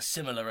 A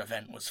similar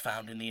event was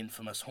found in the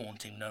infamous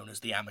haunting known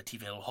as the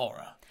Amityville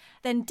Horror.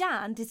 Then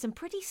Dan did some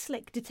pretty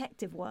slick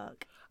detective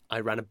work.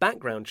 I ran a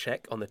background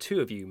check on the two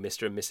of you,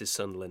 Mr. and Mrs.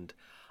 Sunderland.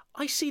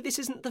 I see this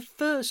isn't the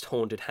first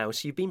haunted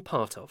house you've been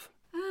part of.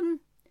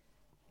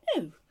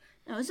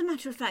 No, as a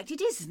matter of fact,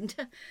 it isn't.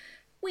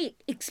 We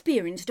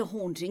experienced a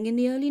haunting in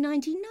the early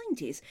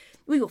 1990s.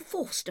 We were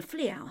forced to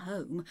flee our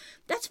home.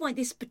 That's why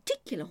this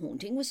particular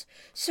haunting was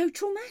so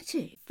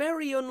traumatic.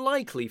 Very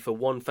unlikely for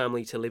one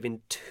family to live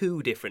in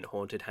two different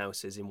haunted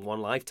houses in one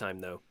lifetime,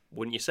 though,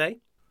 wouldn't you say?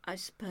 I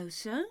suppose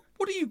so.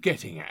 What are you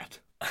getting at?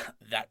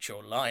 That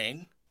you're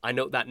lying. I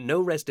note that no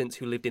residents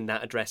who lived in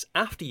that address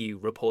after you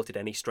reported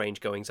any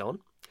strange goings-on.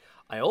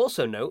 I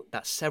also note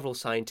that several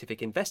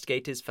scientific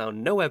investigators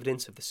found no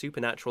evidence of the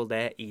supernatural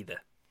there either.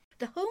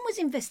 The home was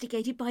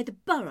investigated by the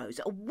Burrows,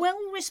 a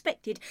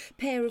well-respected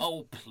pair of...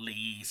 Oh,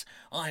 please.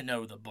 I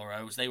know the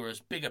Burrows. They were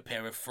as big a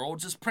pair of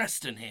frauds as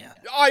Preston here.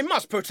 I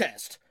must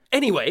protest.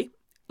 Anyway,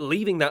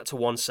 leaving that to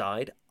one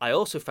side, I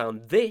also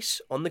found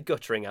this on the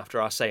guttering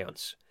after our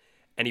séance.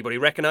 Anybody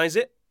recognise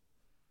it?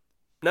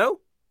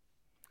 No?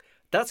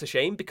 That's a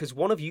shame, because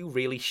one of you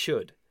really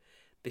should.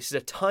 This is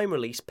a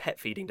time-release pet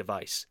feeding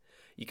device.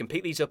 You can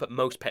pick these up at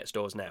most pet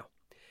stores now.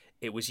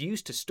 It was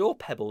used to store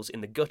pebbles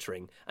in the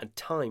guttering and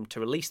timed to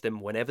release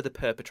them whenever the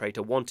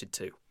perpetrator wanted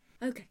to.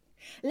 OK,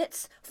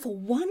 let's for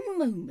one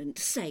moment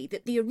say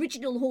that the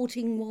original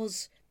haunting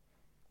was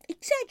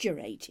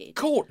exaggerated.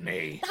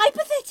 Courtney!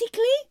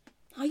 Hypothetically?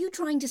 Are you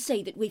trying to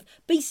say that we've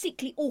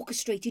basically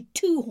orchestrated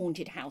two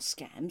haunted house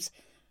scams?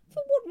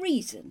 For what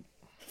reason?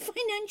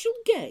 Financial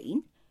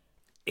gain?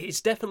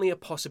 It's definitely a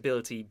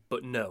possibility,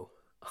 but no,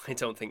 I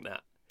don't think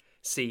that.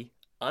 See,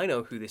 I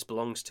know who this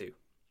belongs to.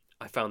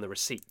 I found the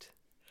receipt.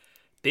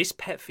 This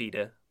pet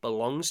feeder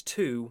belongs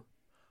to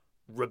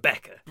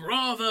Rebecca.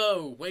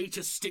 Bravo! Way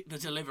to stick the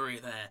delivery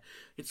there.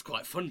 It's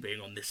quite fun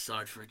being on this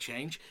side for a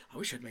change. I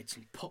wish I'd made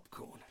some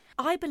popcorn.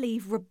 I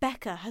believe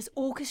Rebecca has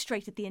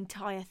orchestrated the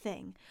entire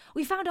thing.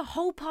 We found a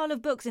whole pile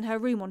of books in her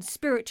room on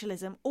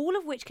spiritualism, all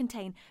of which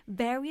contain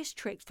various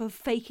tricks for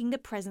faking the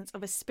presence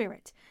of a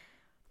spirit.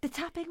 The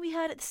tapping we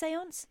heard at the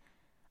séance?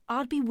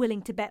 I'd be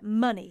willing to bet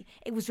money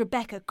it was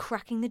Rebecca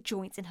cracking the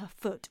joints in her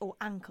foot or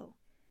ankle.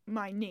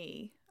 My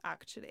knee,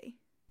 actually.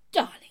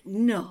 Darling,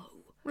 no.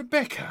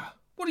 Rebecca,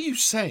 what are you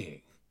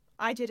saying?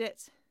 I did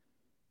it.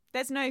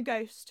 There's no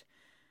ghost.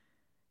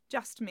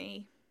 Just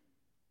me.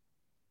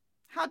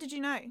 How did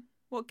you know?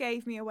 What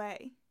gave me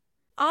away?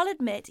 I'll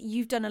admit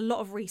you've done a lot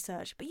of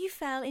research, but you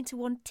fell into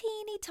one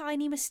teeny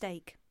tiny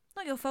mistake.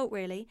 Not your fault,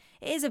 really.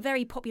 It is a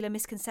very popular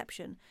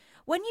misconception.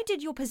 When you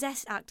did your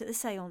possessed act at the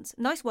séance,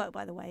 nice work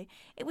by the way,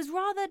 it was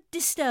rather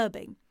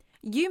disturbing.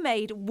 You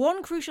made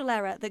one crucial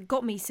error that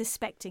got me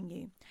suspecting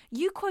you.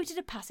 You quoted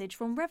a passage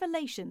from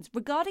Revelations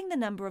regarding the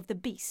number of the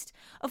beast.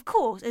 Of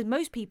course, as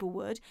most people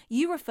would,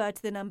 you referred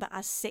to the number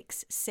as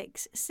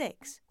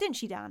 666, didn't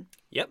she, Dan?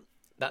 Yep,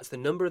 that's the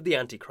number of the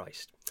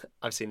Antichrist.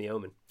 I've seen The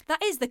Omen.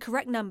 That is the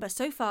correct number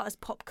so far as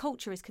pop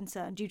culture is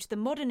concerned due to the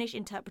modernish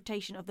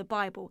interpretation of the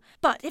Bible.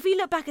 But if we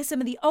look back at some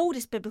of the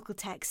oldest biblical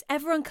texts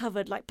ever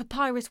uncovered, like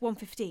Papyrus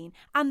 115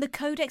 and the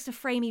Codex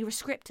Ephraemi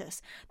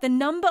Rescriptus, the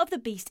number of the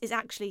beast is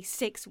actually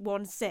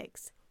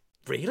 616.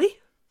 Really?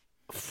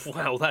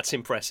 Wow, that's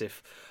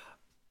impressive.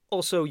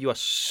 Also, you are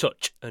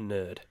such a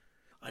nerd.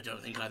 I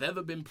don't think I've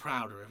ever been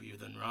prouder of you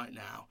than right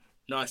now.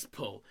 Nice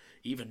pull.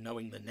 Even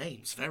knowing the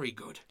name's very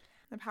good.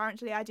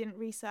 Apparently I didn't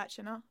research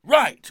enough.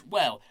 Right,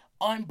 well,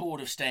 I'm bored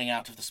of staying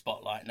out of the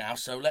spotlight now,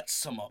 so let's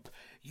sum up.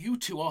 You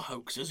two are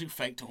hoaxers who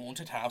faked a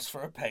haunted house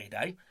for a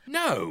payday.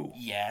 No!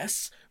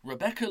 Yes.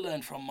 Rebecca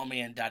learned from Mummy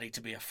and Daddy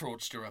to be a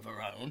fraudster of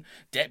her own.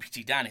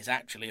 Deputy Dan is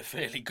actually a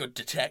fairly good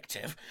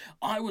detective.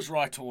 I was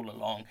right all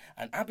along,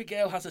 and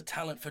Abigail has a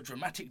talent for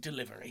dramatic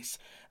deliveries.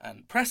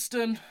 And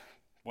Preston,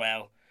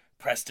 well,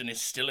 Preston is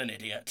still an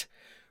idiot.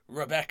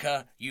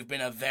 Rebecca, you've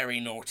been a very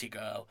naughty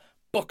girl.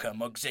 Book her,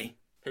 Muggsy.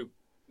 Who,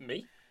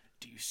 me?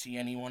 Do you see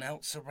anyone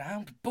else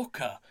around? Book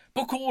her.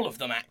 Book all of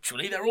them,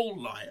 actually. They're all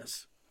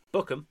liars.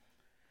 Book 'em?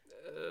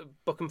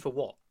 Book 'em for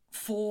what?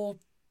 For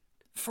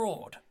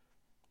fraud.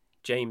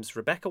 James,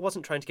 Rebecca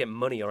wasn't trying to get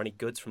money or any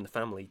goods from the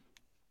family.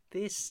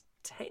 This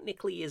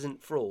technically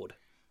isn't fraud.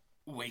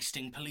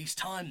 Wasting police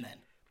time, then?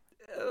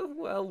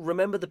 Well,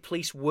 remember the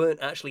police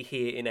weren't actually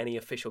here in any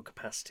official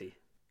capacity.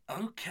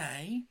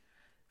 Okay.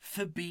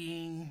 For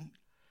being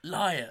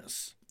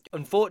liars.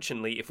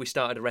 Unfortunately, if we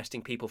started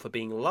arresting people for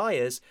being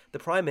liars, the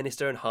Prime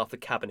Minister and half the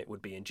cabinet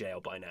would be in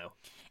jail by now.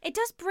 It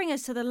does bring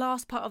us to the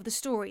last part of the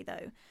story,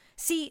 though.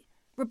 See,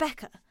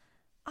 Rebecca,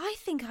 I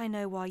think I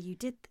know why you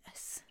did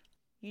this.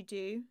 You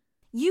do?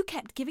 You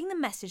kept giving the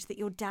message that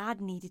your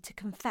dad needed to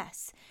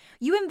confess.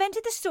 You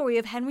invented the story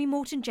of Henry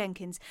Morton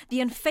Jenkins,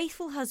 the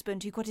unfaithful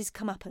husband who got his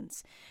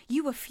comeuppance.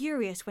 You were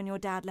furious when your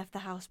dad left the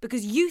house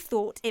because you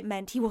thought it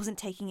meant he wasn't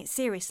taking it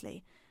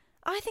seriously.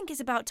 I think it's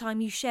about time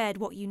you shared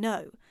what you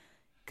know.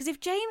 Because if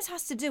James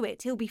has to do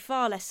it, he'll be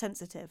far less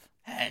sensitive.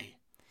 Hey.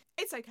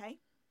 It's okay.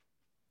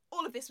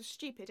 All of this was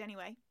stupid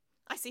anyway.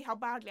 I see how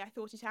badly I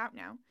thought it out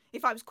now.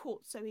 If I was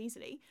caught so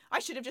easily, I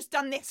should have just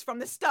done this from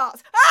the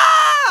start.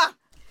 Ah!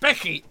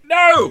 Becky,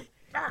 no!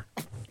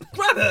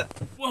 Grab her!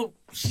 Well,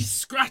 she's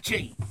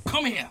scratching.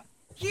 Come here.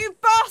 You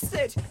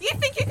bastard! You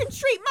think you can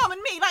treat Mum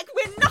and me like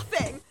we're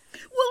nothing?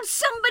 Will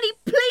somebody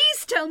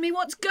please tell me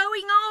what's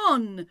going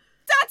on?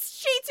 Dad's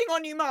cheating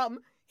on you, Mum.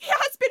 He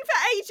has been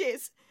for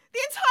ages. The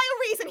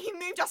entire reason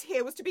he moved us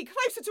here was to be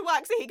closer to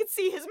work so he could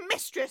see his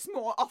mistress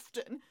more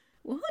often.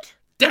 What?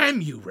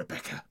 Damn you,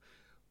 Rebecca.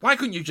 Why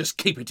couldn't you just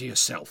keep it to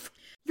yourself?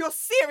 You're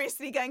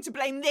seriously going to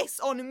blame this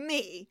on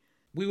me?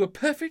 We were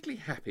perfectly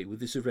happy with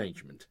this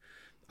arrangement.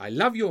 I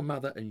love your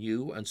mother and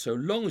you, and so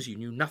long as you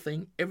knew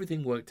nothing,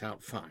 everything worked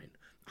out fine.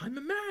 I'm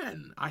a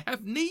man. I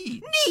have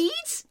needs.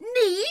 Needs?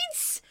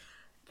 Needs?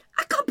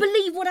 I can't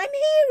believe what I'm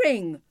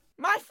hearing.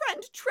 My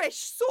friend Trish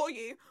saw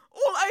you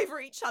all over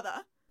each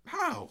other.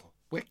 How?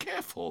 We're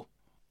careful.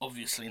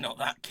 Obviously not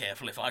that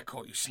careful if I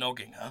caught you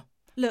snogging her.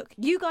 Look,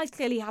 you guys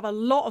clearly have a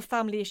lot of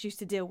family issues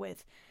to deal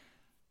with.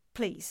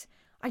 Please,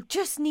 I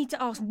just need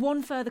to ask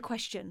one further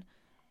question.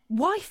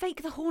 Why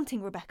fake the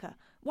haunting, Rebecca?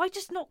 Why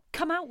just not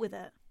come out with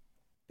it?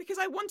 Because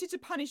I wanted to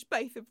punish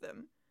both of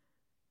them.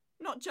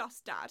 Not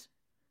just Dad.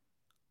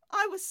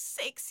 I was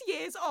 6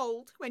 years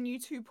old when you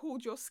two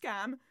pulled your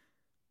scam.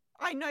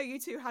 I know you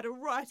two had a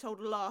right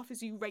old laugh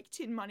as you raked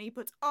in money,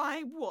 but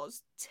I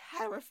was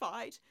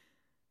terrified.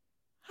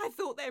 I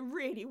thought there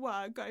really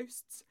were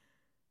ghosts.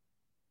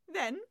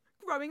 Then,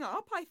 growing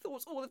up, I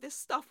thought all of this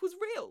stuff was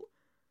real.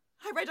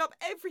 I read up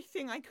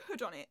everything I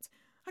could on it.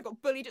 I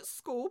got bullied at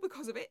school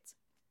because of it.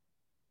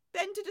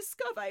 Then to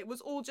discover it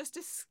was all just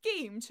a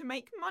scheme to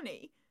make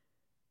money.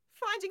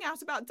 Finding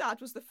out about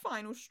Dad was the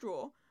final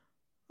straw.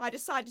 I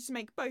decided to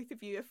make both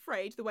of you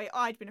afraid the way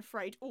I'd been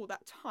afraid all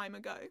that time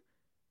ago.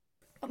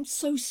 I'm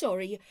so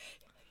sorry.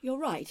 You're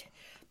right.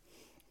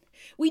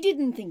 We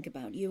didn't think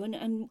about you,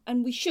 and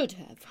we should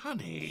have.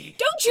 Honey.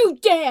 Don't you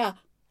dare!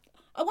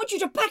 I want you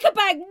to pack a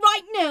bag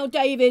right now,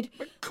 David.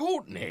 But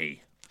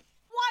Courtney.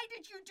 Why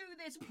did you do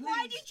this?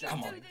 Why did you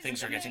Come do on, this?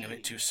 things are getting a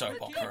bit too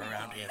soap opera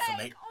around here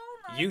for me.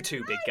 You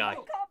too, big guy.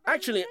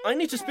 Actually, I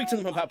need to speak to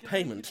them about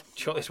payment.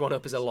 Chalk this one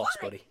up as a loss,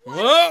 buddy.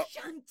 What?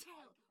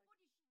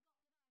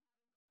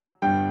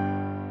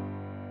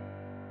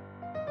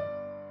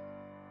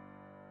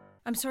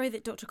 I'm sorry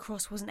that Dr.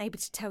 Cross wasn't able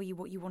to tell you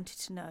what you wanted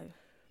to know.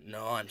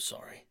 No, I'm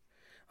sorry.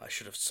 I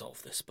should have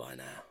solved this by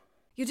now.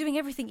 You're doing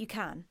everything you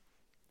can.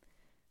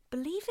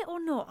 Believe it or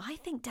not, I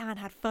think Dan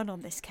had fun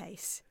on this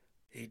case.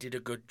 He did a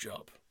good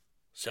job.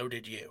 So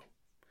did you.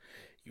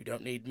 You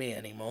don't need me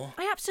anymore.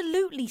 I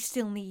absolutely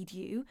still need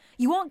you.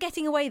 You aren't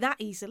getting away that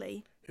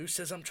easily. Who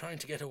says I'm trying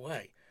to get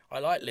away? I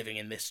like living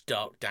in this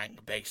dark,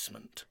 dank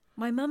basement.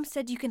 My mum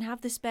said you can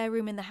have the spare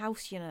room in the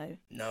house, you know.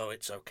 No,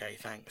 it's okay,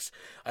 thanks.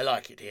 I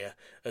like it here,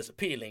 as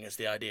appealing as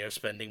the idea of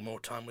spending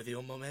more time with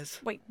your mum is.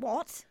 Wait,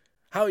 what?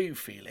 How are you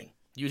feeling?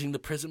 Using the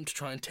prism to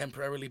try and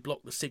temporarily block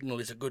the signal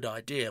is a good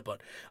idea,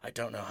 but I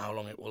don't know how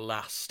long it will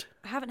last.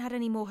 I haven't had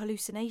any more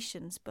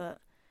hallucinations, but...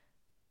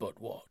 But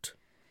what?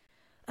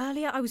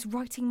 Earlier I was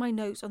writing my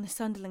notes on the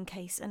Sunderland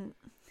case and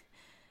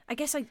I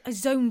guess I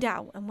zoned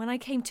out, and when I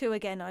came to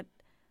again I'd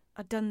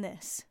done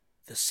this.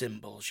 The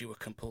symbols you were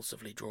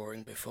compulsively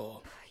drawing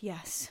before.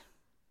 Yes.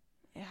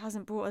 It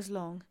hasn't brought us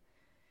long.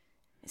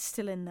 It's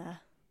still in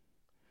there.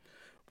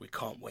 We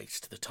can't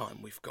waste the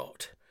time we've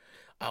got.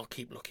 I'll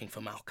keep looking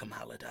for Malcolm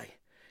Halliday.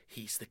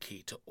 He's the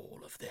key to all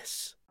of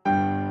this.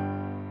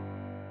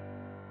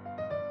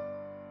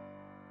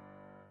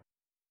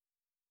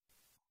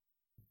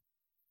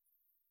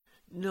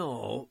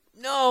 No!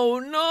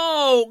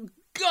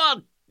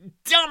 God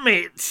damn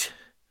it!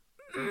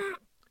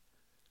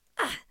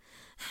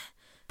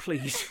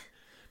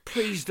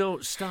 Please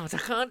don't start. I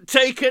can't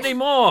take any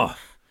more.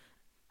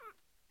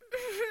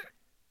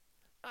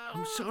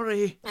 I'm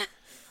sorry.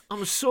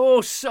 I'm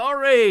so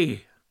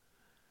sorry.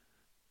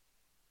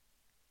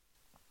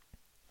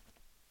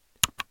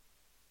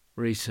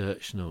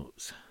 Research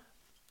notes.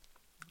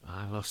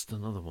 I lost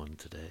another one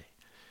today.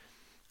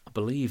 I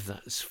believe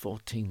that's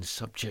 14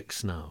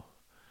 subjects now.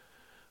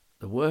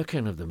 The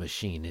working of the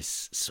machine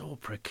is so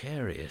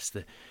precarious.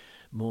 The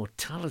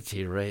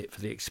mortality rate for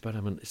the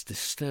experiment is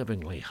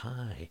disturbingly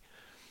high.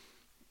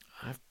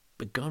 I've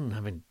begun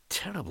having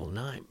terrible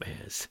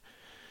nightmares,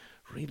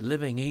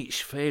 reliving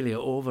each failure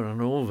over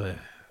and over,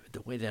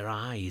 the way their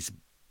eyes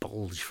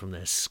bulge from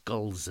their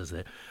skulls as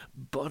their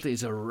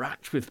bodies are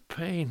racked with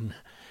pain.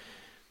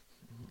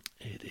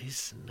 It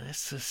is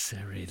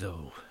necessary,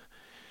 though.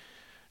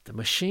 The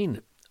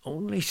machine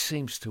only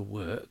seems to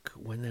work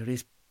when there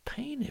is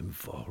pain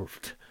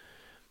involved.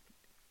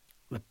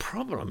 The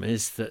problem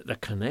is that the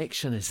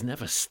connection is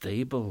never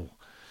stable.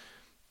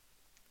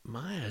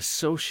 My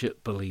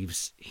associate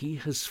believes he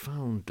has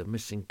found the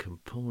missing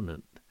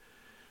component,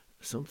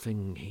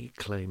 something he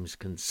claims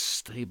can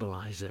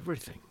stabilize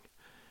everything.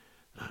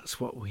 That's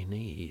what we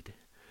need.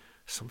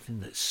 Something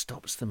that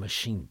stops the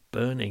machine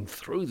burning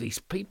through these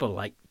people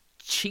like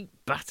cheap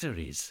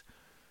batteries.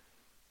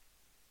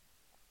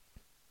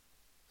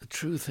 The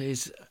truth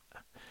is,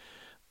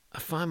 I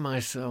find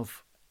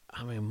myself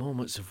having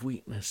moments of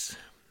weakness,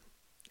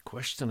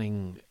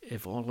 questioning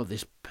if all of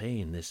this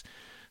pain, this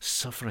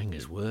suffering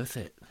is worth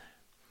it.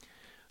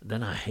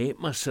 Then I hate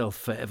myself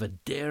for ever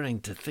daring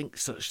to think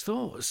such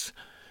thoughts.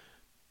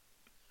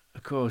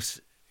 Of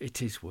course,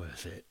 it is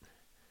worth it.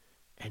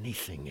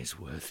 Anything is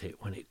worth it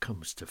when it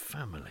comes to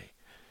family.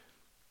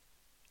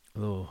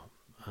 Though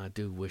I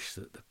do wish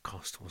that the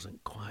cost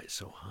wasn't quite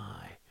so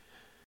high.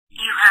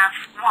 You have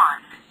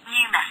one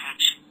new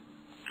message.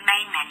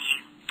 Main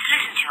menu. To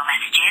listen to your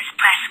messages,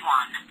 press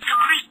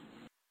 1.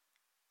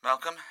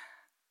 Malcolm?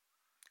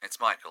 It's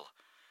Michael.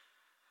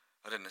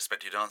 I didn't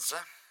expect you'd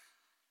answer.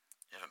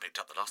 You haven't picked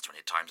up the last 20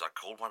 times I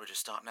called. Why would you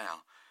start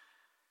now?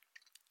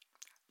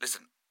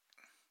 Listen,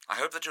 I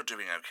hope that you're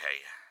doing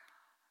okay,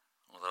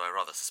 although I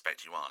rather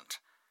suspect you aren't.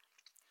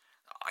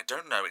 I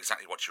don't know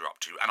exactly what you're up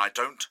to, and I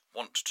don't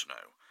want to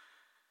know.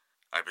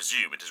 I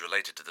presume it is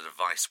related to the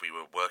device we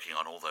were working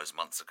on all those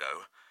months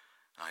ago.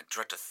 I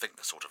dread to think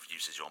the sort of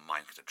uses your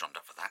mind could have drummed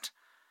up for that.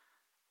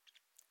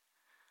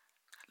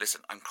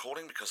 Listen, I'm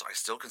calling because I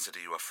still consider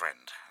you a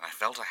friend, and I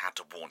felt I had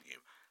to warn you.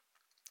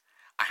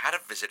 I had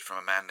a visit from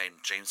a man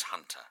named James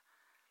Hunter.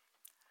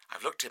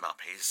 I've looked him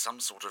up. He's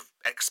some sort of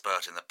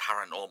expert in the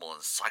paranormal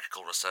and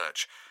psychical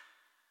research.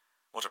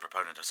 What a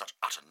proponent of such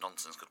utter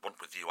nonsense could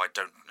want with you, I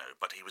don't know,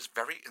 but he was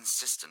very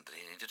insistent that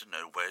he needed to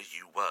know where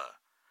you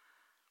were.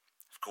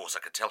 Of course,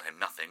 I could tell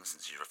him nothing,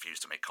 since you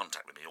refused to make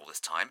contact with me all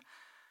this time.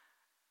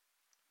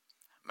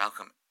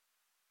 Malcolm,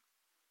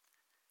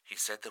 he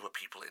said there were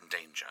people in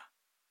danger.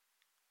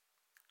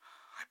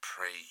 I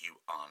pray you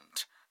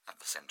aren't at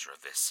the centre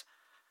of this.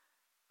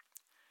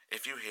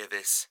 If you hear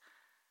this,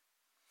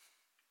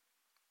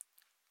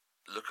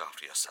 look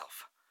after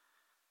yourself.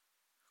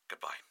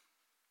 Goodbye.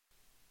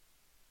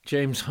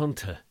 James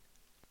Hunter.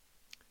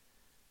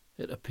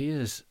 It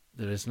appears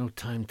there is no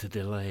time to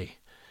delay.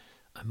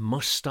 I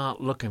must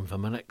start looking for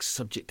my next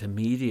subject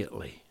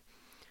immediately.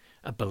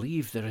 I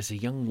believe there is a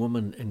young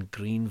woman in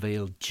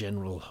Greenvale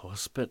General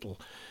Hospital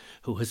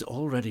who has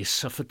already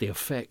suffered the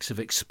effects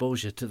of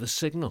exposure to the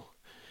signal.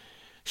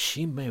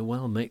 She may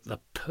well make the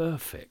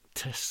perfect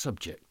test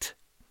subject.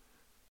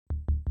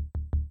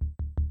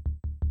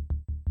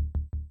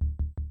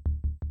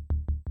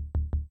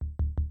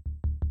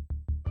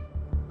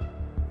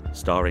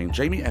 Starring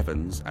Jamie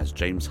Evans as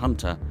James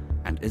Hunter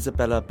and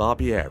Isabella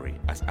Barbieri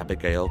as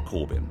Abigail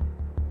Corbin,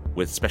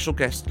 with special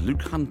guest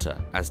Luke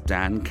Hunter as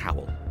Dan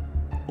Cowell.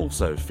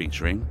 Also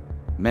featuring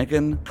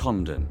Megan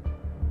Condon,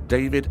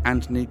 David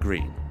Anthony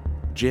Green,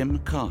 Jim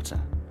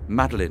Carter,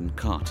 Madeline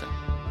Carter,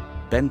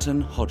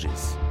 Benton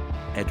Hodges,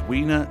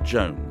 Edwina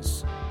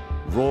Jones,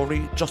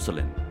 Rory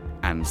Jocelyn,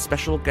 and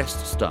special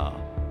guest star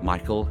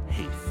Michael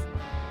Heath.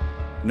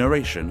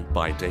 Narration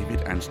by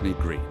David Anthony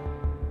Green.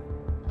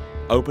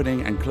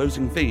 Opening and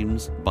closing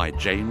themes by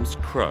James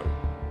Crow.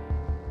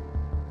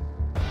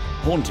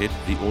 Haunted,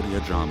 the audio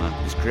drama,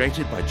 is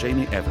created by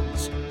Jamie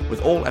Evans,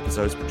 with all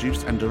episodes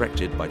produced and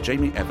directed by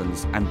Jamie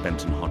Evans and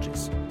Benton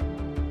Hodges.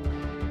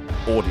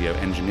 Audio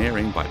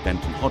engineering by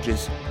Benton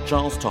Hodges,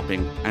 Charles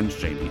Topping and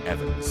Jamie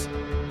Evans.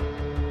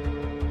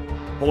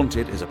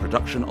 Haunted is a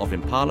production of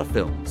Impala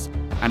Films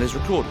and is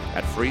recorded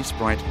at Free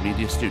Sprite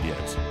Media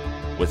Studios,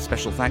 with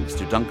special thanks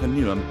to Duncan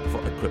Newham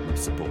for equipment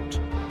support.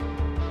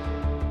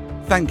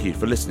 Thank you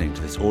for listening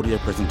to this audio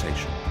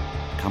presentation.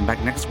 Come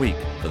back next week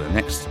for the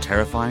next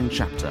terrifying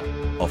chapter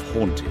of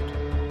Haunted,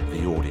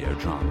 the audio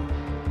drama.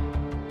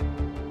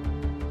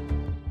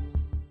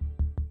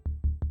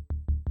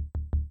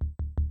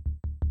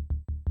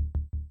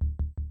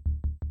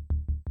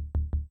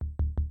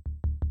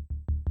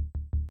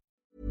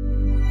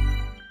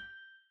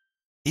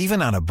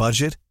 Even on a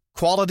budget,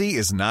 quality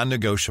is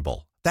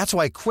non-negotiable. That's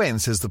why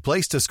Quince is the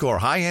place to score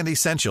high-end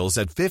essentials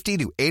at 50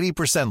 to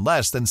 80%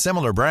 less than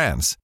similar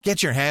brands.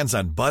 Get your hands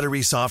on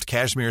buttery soft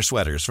cashmere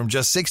sweaters from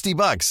just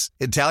 $60,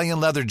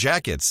 Italian leather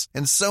jackets,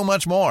 and so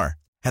much more.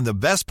 And the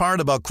best part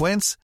about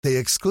Quince, they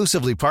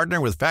exclusively partner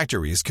with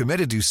factories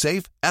committed to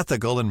safe,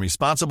 ethical, and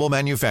responsible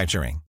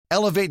manufacturing.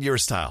 Elevate your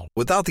style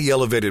without the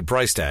elevated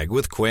price tag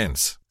with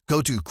Quince.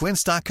 Go to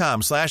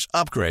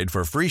quince.com/upgrade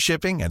for free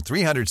shipping and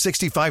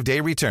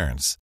 365-day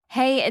returns.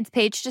 Hey, it's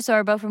Paige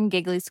DeSorbo from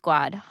Giggly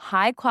Squad.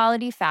 High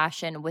quality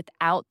fashion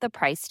without the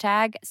price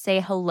tag. Say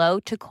hello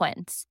to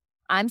Quince.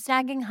 I'm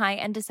snagging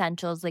high-end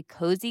essentials like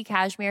cozy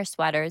cashmere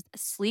sweaters,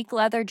 sleek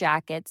leather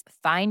jackets,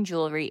 fine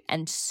jewelry,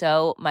 and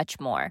so much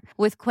more.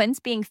 With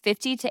Quince being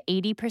 50 to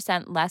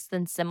 80% less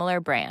than similar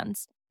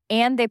brands.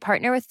 And they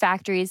partner with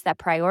factories that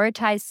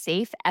prioritize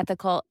safe,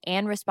 ethical,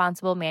 and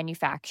responsible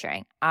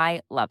manufacturing.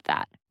 I love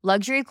that.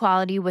 Luxury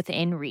quality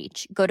within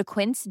reach. Go to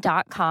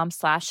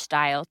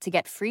quince.com/style to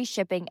get free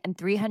shipping and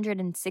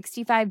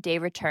 365-day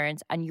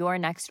returns on your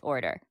next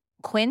order.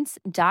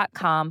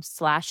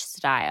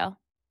 Quince.com/style.